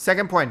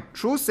 Second point,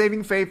 true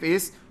saving faith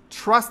is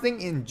trusting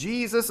in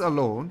Jesus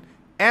alone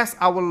as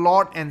our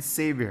Lord and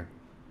Savior.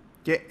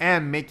 Okay,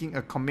 and making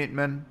a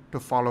commitment to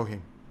follow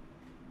him.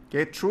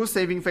 Okay, true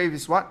saving faith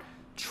is what?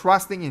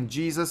 Trusting in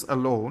Jesus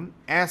alone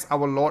as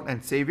our Lord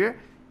and Savior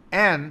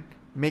and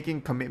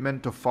making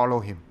commitment to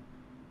follow him.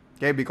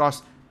 Okay,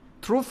 because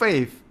true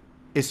faith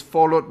is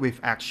followed with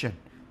action.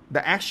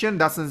 The action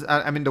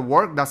doesn't, the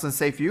work doesn't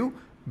save you,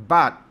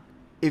 but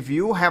if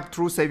you have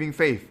true saving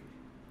faith,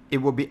 it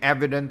will be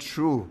evident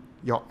through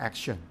your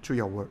action, through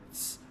your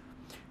words.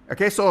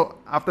 Okay, so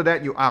after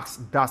that you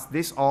ask, does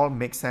this all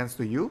make sense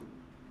to you?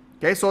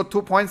 Okay, so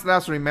 2 points,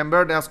 let's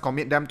remember, let's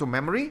commit them to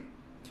memory.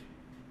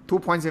 2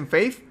 points in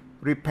faith,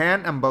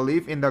 repent and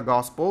believe in the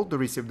gospel to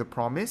receive the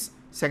promise.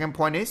 Second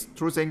point is,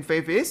 true saving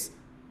faith is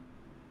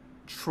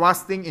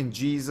trusting in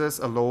Jesus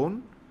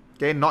alone.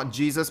 Okay, not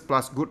Jesus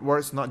plus good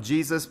works, not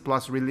Jesus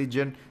plus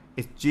religion,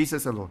 it's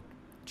Jesus alone.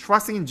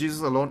 Trusting in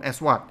Jesus alone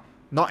as what?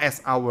 Not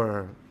as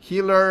our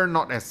healer,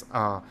 not as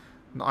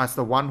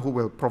the one who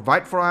will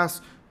provide for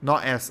us,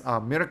 not as a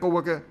miracle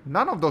worker.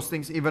 None of those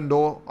things, even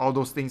though all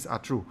those things are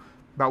true.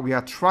 But we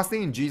are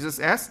trusting in Jesus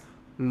as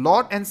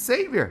Lord and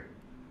Savior.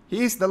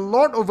 He is the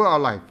Lord over our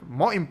life.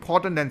 More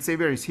important than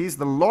Savior is He is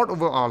the Lord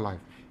over our life.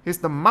 He's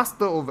the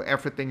master over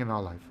everything in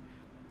our life.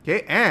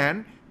 Okay,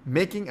 and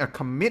making a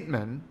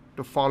commitment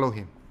to follow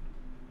Him.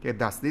 Okay,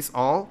 does this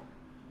all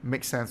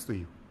make sense to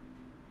you?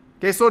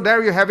 Okay, so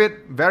there you have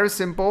it. Very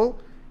simple.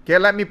 Okay,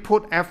 let me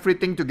put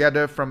everything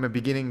together from the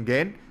beginning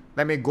again.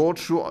 Let me go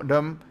through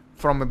them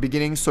from the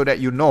beginning so that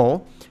you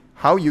know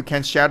how you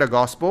can share the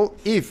gospel.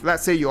 If,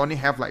 let's say, you only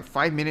have like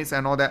 5 minutes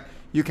and all that,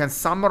 you can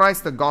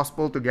summarize the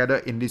gospel together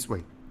in this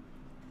way.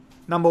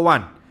 Number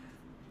 1,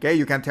 okay,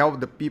 you can tell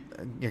the people,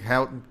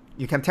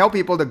 you can tell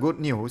people the good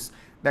news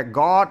that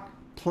God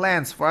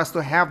plans for us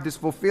to have this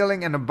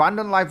fulfilling and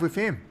abundant life with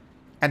Him,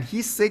 and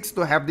He seeks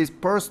to have this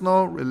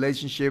personal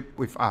relationship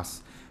with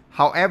us.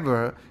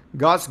 However,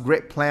 God's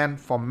great plan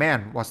for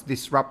man was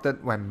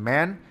disrupted when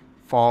man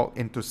fall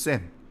into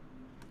sin.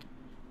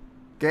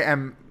 Okay,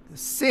 and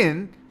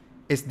sin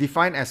is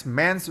defined as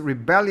man's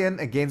rebellion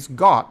against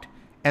God,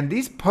 and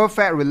this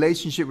perfect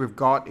relationship with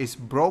God is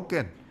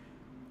broken.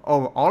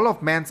 All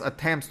of man's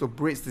attempts to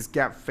bridge this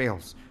gap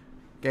fails.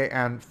 Okay,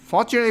 and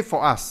fortunately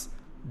for us,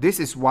 this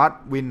is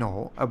what we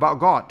know about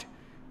God.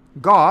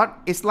 God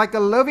is like a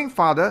loving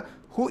father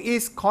who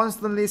is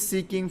constantly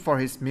seeking for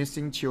his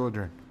missing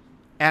children,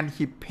 and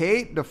He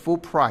paid the full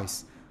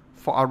price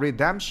for our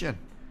redemption.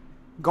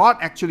 God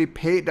actually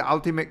paid the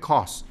ultimate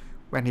cost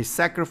when He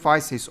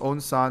sacrificed His own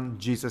Son,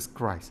 Jesus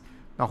Christ.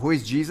 Now, who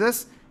is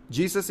Jesus?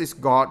 Jesus is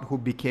God who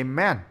became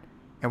man.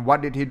 And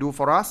what did He do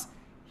for us?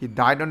 He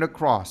died on the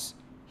cross.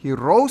 He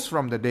rose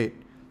from the dead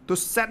to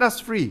set us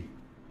free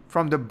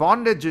from the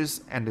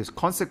bondages and the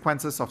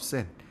consequences of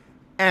sin,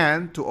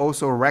 and to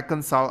also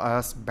reconcile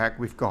us back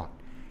with God.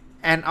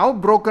 And our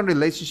broken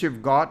relationship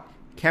with God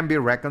can be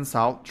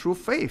reconciled through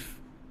faith.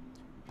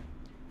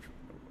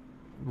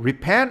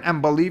 Repent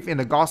and believe in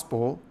the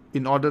gospel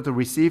in order to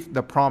receive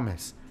the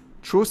promise.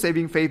 True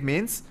saving faith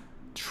means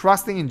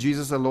trusting in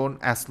Jesus alone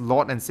as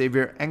Lord and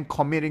Savior and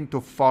committing to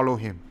follow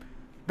Him.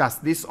 Does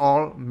this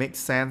all make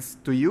sense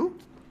to you?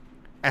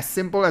 As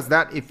simple as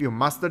that, if you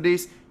master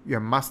this, you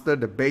have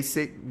mastered the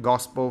basic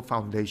gospel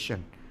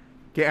foundation.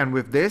 Okay, and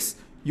with this,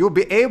 you'll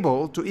be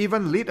able to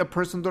even lead a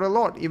person to the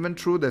Lord, even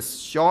through the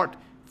short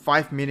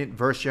 5-minute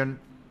version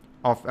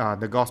of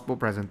the gospel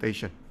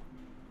presentation.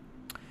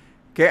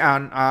 Okay,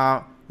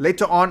 and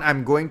Later on,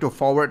 I'm going to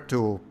forward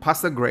to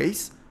Pastor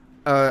Grace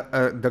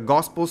the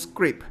gospel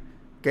script.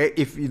 Okay,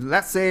 if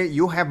let's say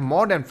you have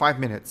more than 5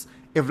 minutes,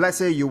 if let's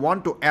say you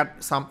want to add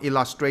some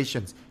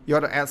illustrations, you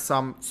want to add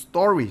some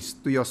stories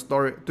to your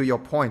story, to your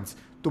points,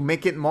 to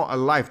make it more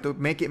alive, to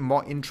make it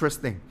more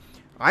interesting,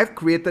 I've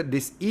created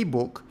this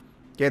ebook,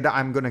 okay, that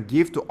I'm going to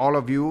give to all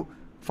of you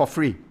for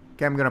free.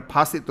 Okay, I'm going to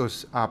pass it to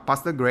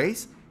Pastor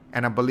Grace,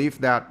 and I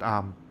believe that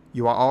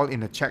you are all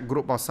in a chat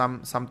group or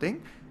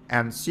something,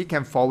 and she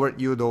can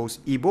forward you those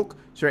ebook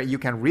so that you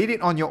can read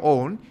it on your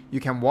own. You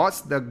can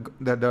watch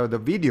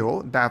the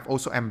video that I've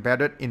also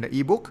embedded in the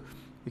ebook.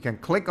 You can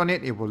click on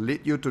it. It will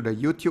lead you to the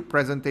YouTube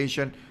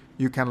presentation.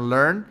 You can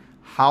learn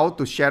how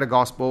to share the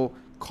gospel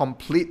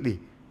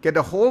completely. Get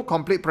the whole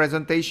complete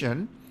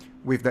presentation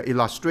with the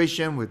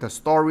illustration, with the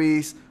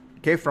stories,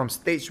 okay, from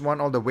stage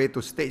 1 all the way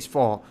to stage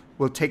 4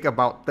 will take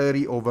about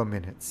 30 over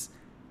minutes.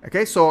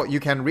 Okay, so you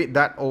can read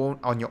that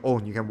on your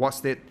own. You can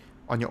watch it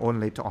on your own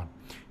later on.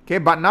 Okay,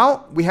 but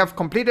now we have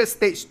completed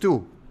stage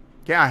 2.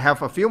 Okay, I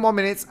have a few more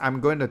minutes. I'm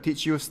going to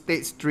teach you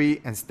stage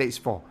 3 and stage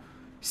 4.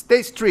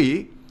 Stage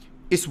 3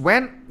 is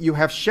when you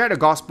have shared the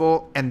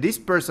gospel and this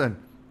person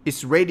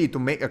is ready to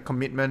make a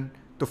commitment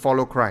to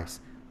follow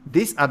Christ.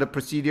 These are the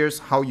procedures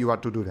how you are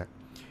to do that.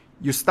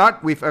 You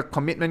start with a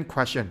commitment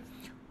question.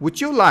 Would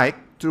you like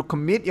to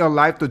commit your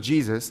life to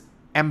Jesus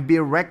and be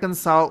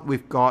reconciled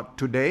with God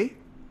today?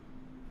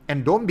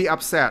 And don't be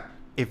upset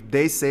if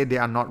they say they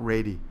are not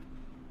ready.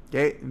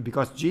 Okay,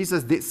 because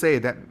Jesus did say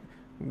that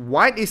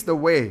wide is the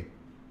way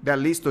that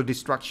leads to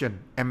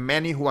destruction, and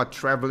many who are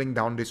traveling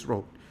down this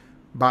road.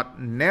 But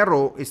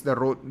narrow is the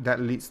road that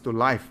leads to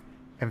life,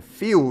 and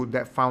few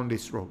that found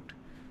this road.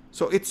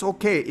 So it's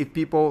okay if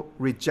people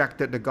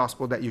rejected the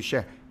gospel that you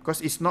share,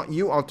 because it's not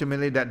you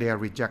ultimately that they are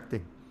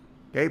rejecting.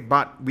 Okay,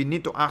 but we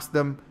need to ask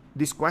them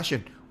this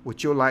question: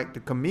 would you like to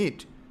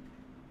commit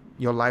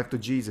your life to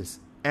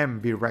Jesus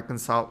and be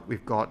reconciled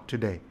with God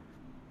today?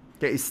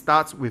 Okay, it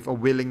starts with a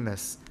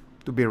willingness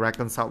to be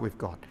reconciled with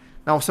God.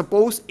 Now,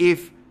 suppose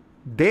if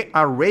they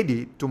are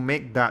ready to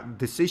make that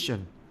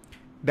decision,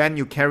 then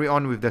you carry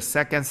on with the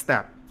second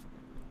step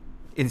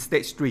in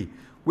stage 3,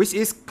 which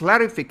is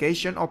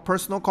clarification of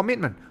personal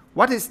commitment.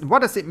 What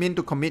does it mean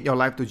to commit your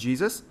life to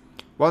Jesus?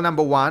 Well,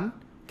 number 1,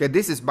 okay,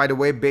 this is, by the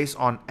way, based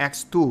on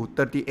Acts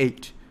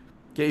 2:38.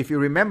 Okay, if you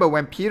remember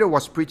when Peter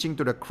was preaching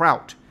to the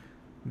crowd,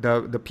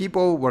 the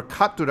people were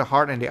cut to the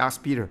heart and they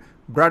asked Peter,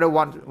 "Brother,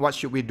 what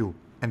should we do?"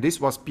 And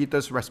this was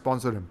Peter's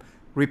response to them: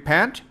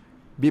 repent,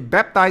 be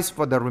baptized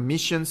for the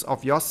remissions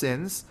of your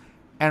sins,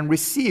 and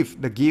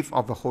receive the gift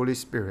of the Holy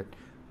Spirit.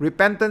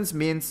 Repentance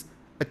means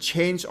a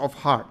change of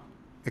heart.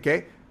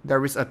 Okay,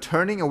 there is a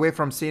turning away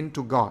from sin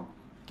to God.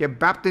 Okay,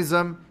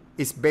 baptism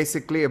is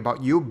basically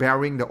about you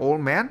bearing the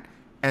old man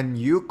and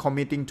you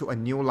committing to a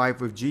new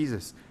life with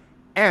Jesus.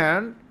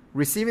 And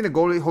receiving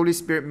the Holy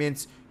Spirit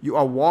means you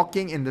are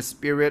walking in the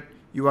Spirit,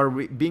 you are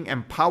being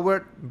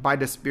empowered by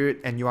the Spirit,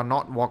 and you are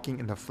not walking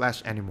in the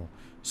flesh anymore.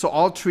 So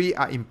all 3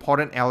 are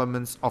important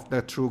elements of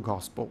the true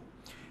gospel.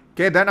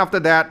 Okay, then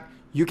after that,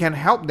 you can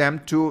help them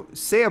to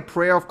say a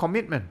prayer of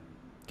commitment.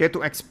 Okay,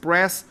 to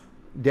express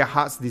their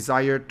heart's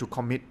desire to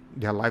commit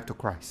their life to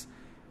Christ.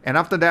 And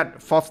after that,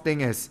 4th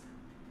thing is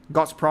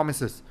God's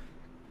promises.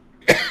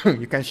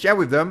 You can share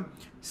with them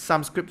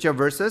some scripture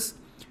verses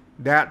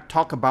that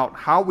talk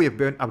about how we have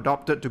been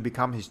adopted to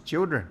become His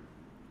children.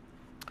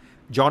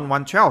 John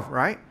 1:12,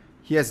 right?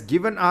 He has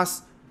given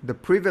us the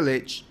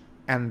privilege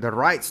and the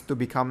rights to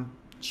become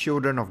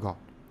children of God.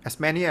 As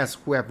many as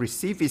who have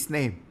received His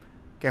name,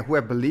 okay, who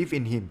have believed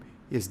in Him,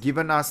 He has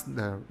given us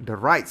the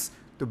rights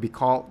to be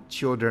called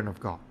children of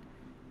God.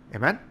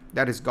 Amen?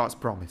 That is God's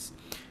promise.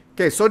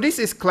 Okay, so this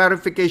is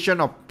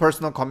clarification of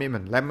personal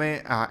commitment. Let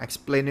me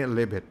explain it a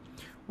little bit.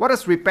 What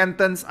does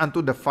repentance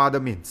unto the Father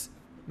means?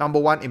 Number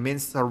 1, it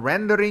means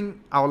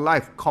surrendering our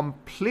life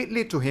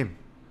completely to Him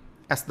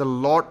as the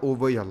Lord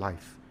over your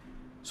life.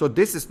 So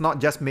this is not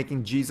just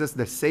making Jesus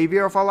the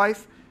Savior of our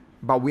life,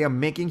 but we are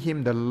making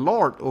Him the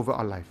Lord over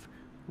our life.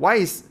 Why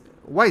is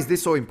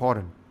this so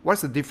important?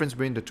 What's the difference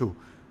between the two?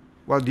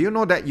 Well, do you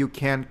know that you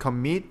can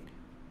commit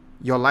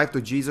your life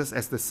to Jesus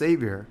as the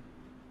Savior,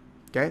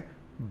 okay,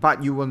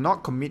 but you will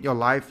not commit your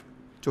life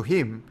to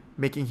Him,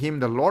 making Him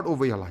the Lord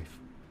over your life?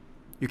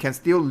 You can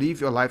still live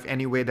your life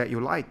any way that you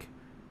like.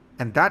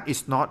 And that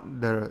is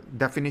not the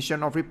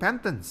definition of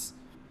repentance.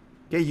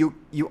 Okay,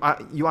 you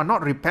are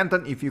not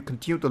repentant if you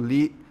continue to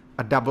lead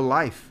a double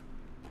life.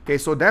 Okay,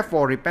 so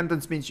therefore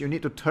repentance means you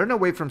need to turn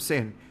away from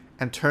sin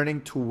and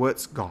turning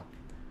towards God.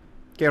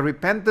 Okay,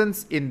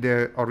 repentance in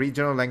the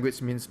original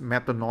language means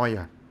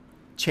metanoia,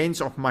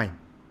 change of mind.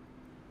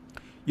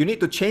 You need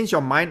to change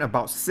your mind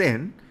about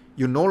sin.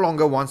 You no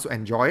longer want to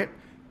enjoy it,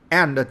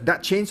 and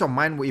that change of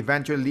mind will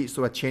eventually lead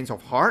to a change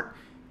of heart,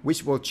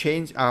 which will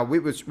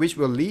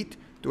lead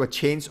to a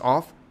change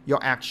of your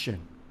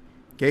action.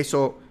 Okay,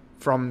 so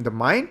from the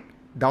mind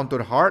down to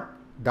the heart,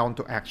 down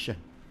to action.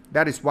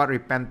 That is what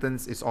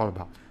repentance is all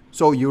about.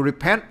 So you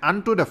repent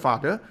unto the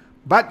Father,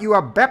 but you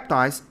are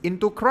baptized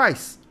into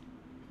Christ.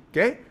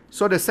 Okay,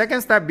 So the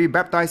second step, be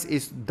baptized,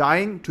 is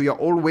dying to your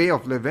old way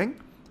of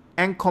living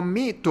and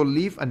commit to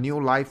live a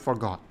new life for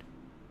God.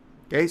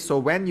 Okay, so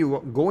when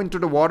you go into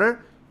the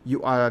water,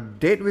 you are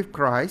dead with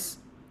Christ.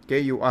 Okay,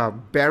 you are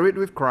buried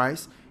with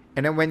Christ.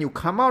 And then when you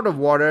come out of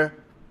water,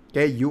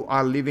 okay, you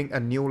are living a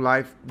new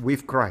life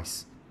with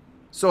Christ.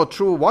 So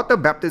through water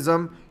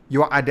baptism,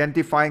 you are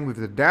identifying with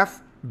the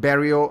death,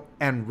 burial,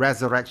 and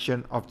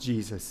resurrection of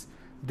Jesus.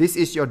 This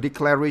is your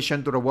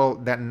declaration to the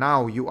world that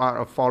now you are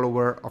a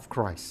follower of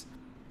Christ.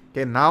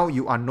 Okay, now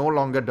you are no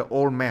longer the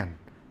old man.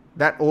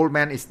 That old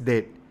man is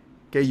dead.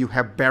 Okay, you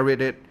have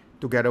buried it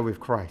together with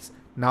Christ.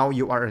 Now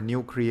you are a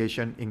new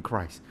creation in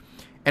Christ.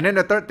 And then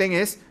the third thing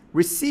is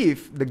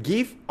receive the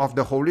gift of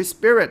the Holy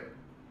Spirit.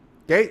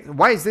 Okay,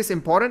 why is this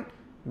important?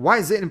 Why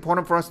is it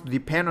important for us to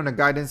depend on the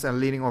guidance and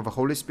leading of the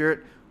Holy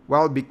Spirit?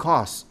 Well,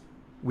 because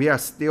we are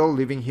still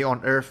living here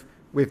on earth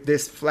with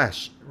this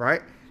flesh,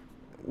 right?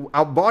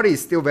 Our body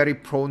is still very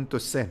prone to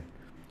sin.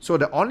 So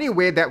the only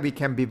way that we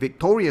can be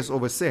victorious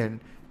over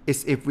sin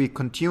is if we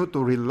continue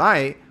to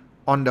rely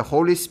on the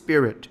Holy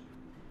Spirit,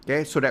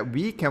 okay, so that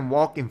we can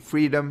walk in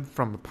freedom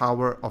from the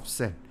power of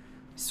sin.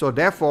 So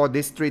therefore,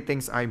 these three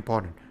things are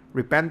important: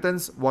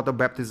 repentance, water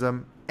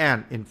baptism,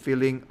 and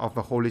infilling of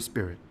the Holy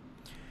Spirit.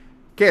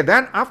 Okay,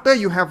 then after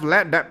you have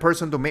led that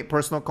person to make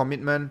personal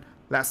commitment,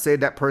 let's say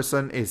that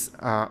person is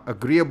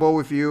agreeable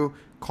with you,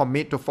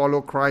 commit to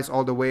follow Christ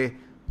all the way.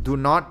 Do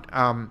not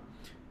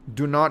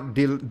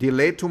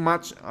delay too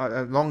much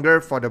longer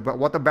for the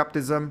water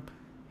baptism.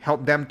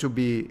 Help them to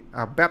be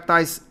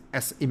baptized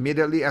as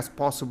immediately as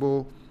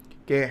possible.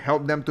 Okay,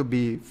 help them to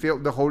be filled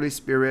with the Holy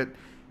Spirit.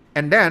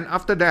 And then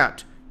after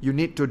that, you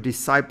need to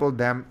disciple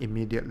them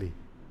immediately.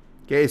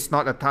 Okay, it's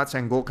not a touch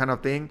and go kind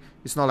of thing.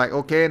 It's not like,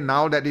 okay,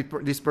 now that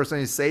this person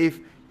is safe,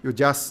 you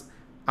just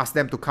ask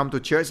them to come to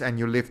church and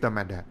you leave them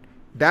at that.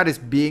 That is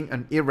being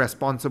an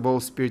irresponsible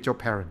spiritual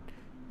parent.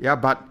 Yeah,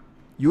 but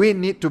you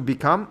need to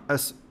become a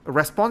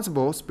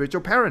responsible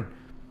spiritual parent.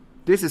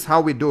 This is how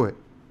we do it.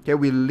 Okay,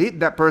 we lead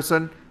that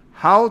person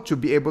how to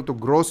be able to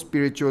grow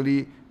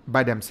spiritually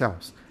by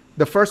themselves.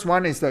 The first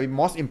one is the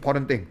most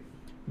important thing,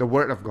 the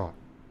Word of God.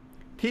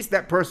 Teach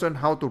that person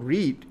how to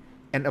read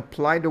and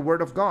apply the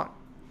Word of God.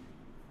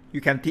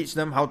 You can teach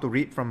them how to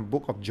read from the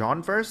book of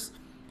John first,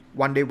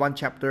 one day, one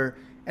chapter,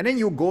 and then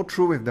you go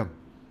through with them.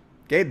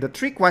 Okay, the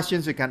 3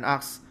 questions you can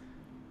ask,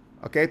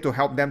 okay, to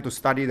help them to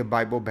study the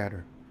Bible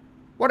better.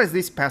 What does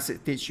this passage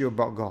teach you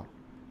about God?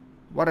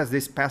 What does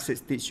this passage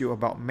teach you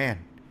about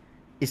man?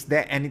 Is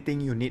there anything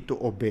you need to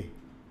obey?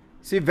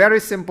 See, very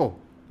simple.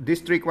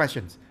 These 3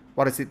 questions.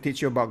 What does it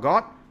teach you about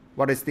God?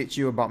 What does it teach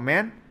you about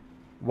man?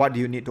 What do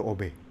you need to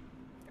obey?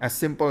 As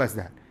simple as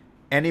that.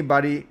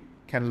 Anybody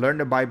can learn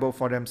the Bible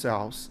for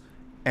themselves.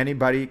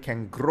 Anybody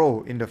can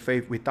grow in the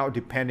faith without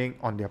depending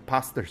on their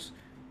pastors.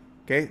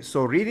 Okay,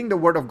 so reading the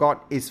Word of God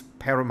is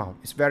paramount.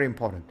 It's very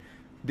important.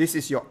 This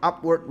is your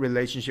upward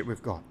relationship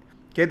with God.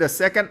 Okay, the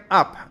second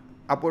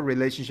upward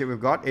relationship with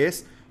God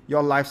is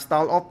your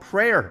lifestyle of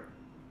prayer.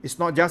 It's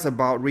not just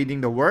about reading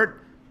the Word,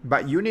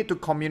 but you need to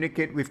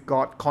communicate with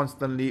God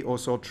constantly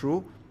also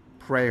through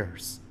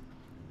prayers.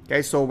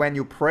 Okay, so when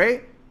you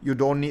pray, you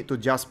don't need to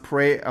just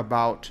pray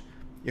about,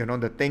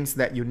 the things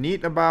that you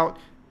need about,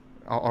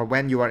 or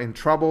when you are in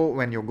trouble,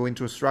 when you're going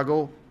through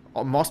struggle.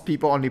 Most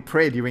people only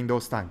pray during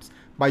those times.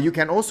 But you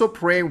can also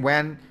pray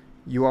when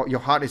your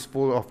heart is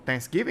full of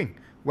thanksgiving,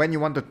 when you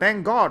want to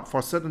thank God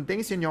for certain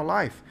things in your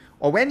life,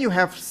 or when you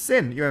have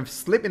sinned, you have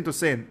slipped into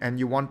sin and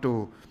you want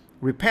to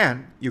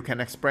repent, you can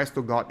express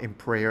to God in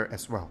prayer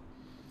as well.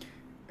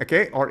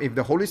 Okay, or if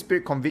the Holy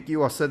Spirit convict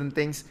you of certain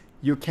things,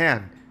 you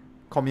can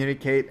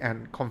communicate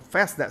and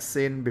confess that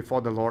sin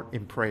before the Lord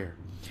in prayer.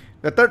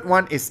 The third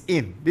one is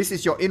in. This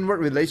is your inward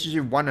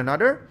relationship with one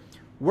another.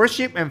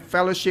 Worship and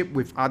fellowship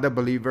with other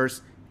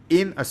believers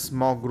in a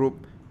small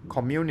group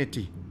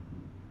community.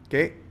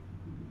 Okay,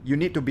 you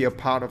need to be a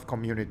part of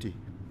community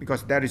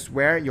because that is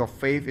where your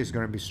faith is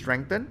going to be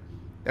strengthened.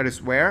 That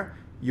is where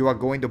you are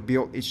going to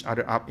build each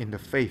other up in the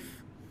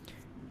faith.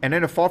 And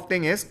then the fourth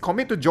thing is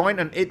commit to join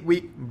an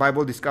 8-week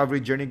Bible Discovery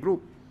Journey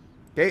group.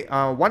 Okay,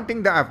 one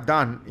thing that I've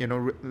done,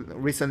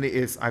 recently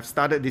is I've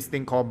started this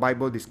thing called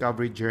Bible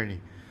Discovery Journey.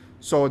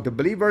 So the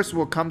believers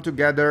will come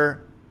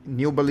together,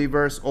 new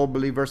believers, old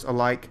believers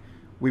alike.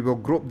 We will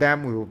group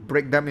them, we will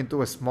break them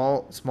into a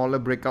smaller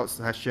breakout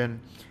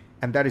session.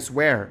 And that is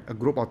where a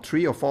group of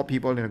 3 or 4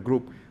 people in a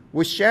group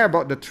will share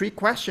about the 3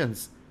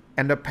 questions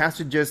and the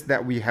passages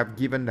that we have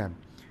given them.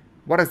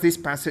 What does this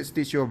passage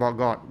teach you about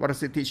God? What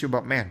does it teach you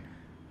about man?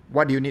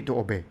 What do you need to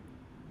obey?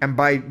 And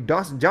by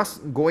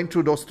just going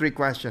through those 3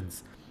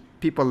 questions,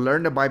 people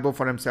learn the Bible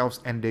for themselves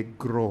and they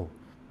grow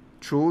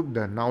through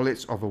the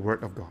knowledge of the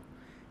Word of God.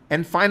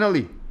 And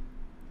finally,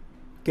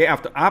 okay,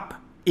 after up,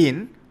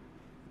 in,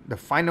 the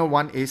final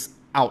one is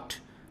out.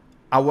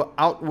 Our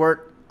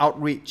outward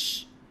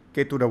outreach,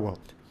 okay, to the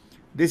world.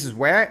 This is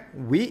where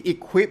we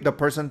equip the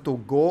person to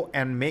go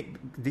and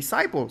make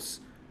disciples.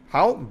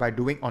 How? By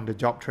doing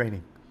on-the-job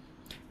training.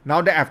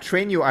 Now that I've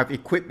trained you, I've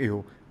equipped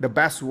you, the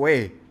best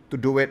way to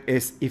do it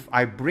is if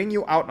I bring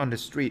you out on the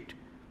street,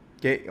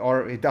 Okay,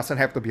 or it doesn't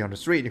have to be on the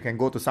street. You can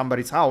go to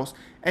somebody's house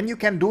and you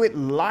can do it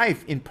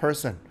live in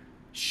person.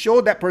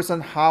 Show that person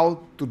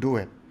how to do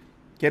it.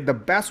 Okay, the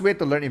best way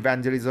to learn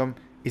evangelism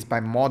is by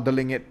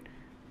modeling it,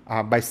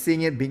 by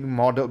seeing it being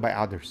modeled by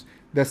others.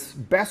 The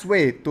best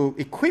way to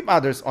equip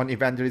others on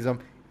evangelism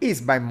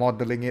is by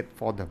modeling it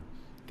for them.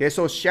 Okay,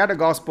 so share the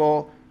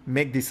gospel,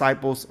 make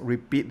disciples,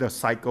 repeat the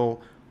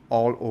cycle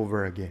all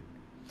over again.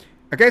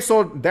 Okay,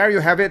 so there you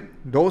have it.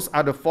 Those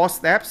are the 4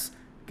 steps.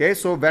 Okay,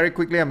 so very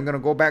quickly, I'm going to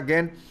go back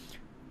again.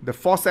 The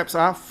 4 steps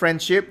are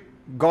friendship,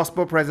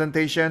 gospel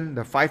presentation,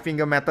 the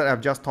 5-finger method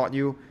I've just taught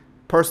you,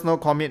 personal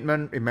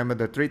commitment, remember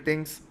the 3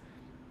 things,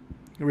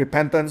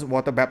 repentance,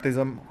 water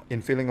baptism,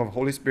 infilling of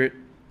Holy Spirit,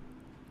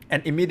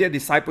 and immediate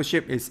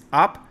discipleship is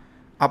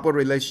upward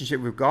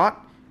relationship with God,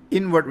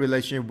 inward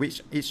relationship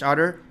with each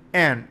other,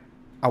 and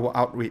our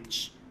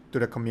outreach to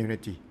the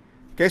community.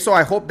 Okay, so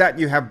I hope that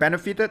you have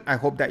benefited. I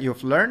hope that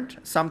you've learned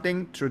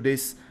something through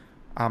this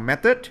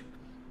method.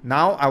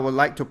 Now I would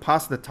like to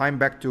pass the time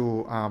back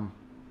to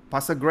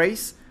Pastor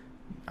Grace.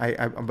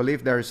 I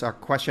believe there is a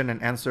question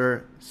and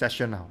answer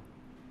session now.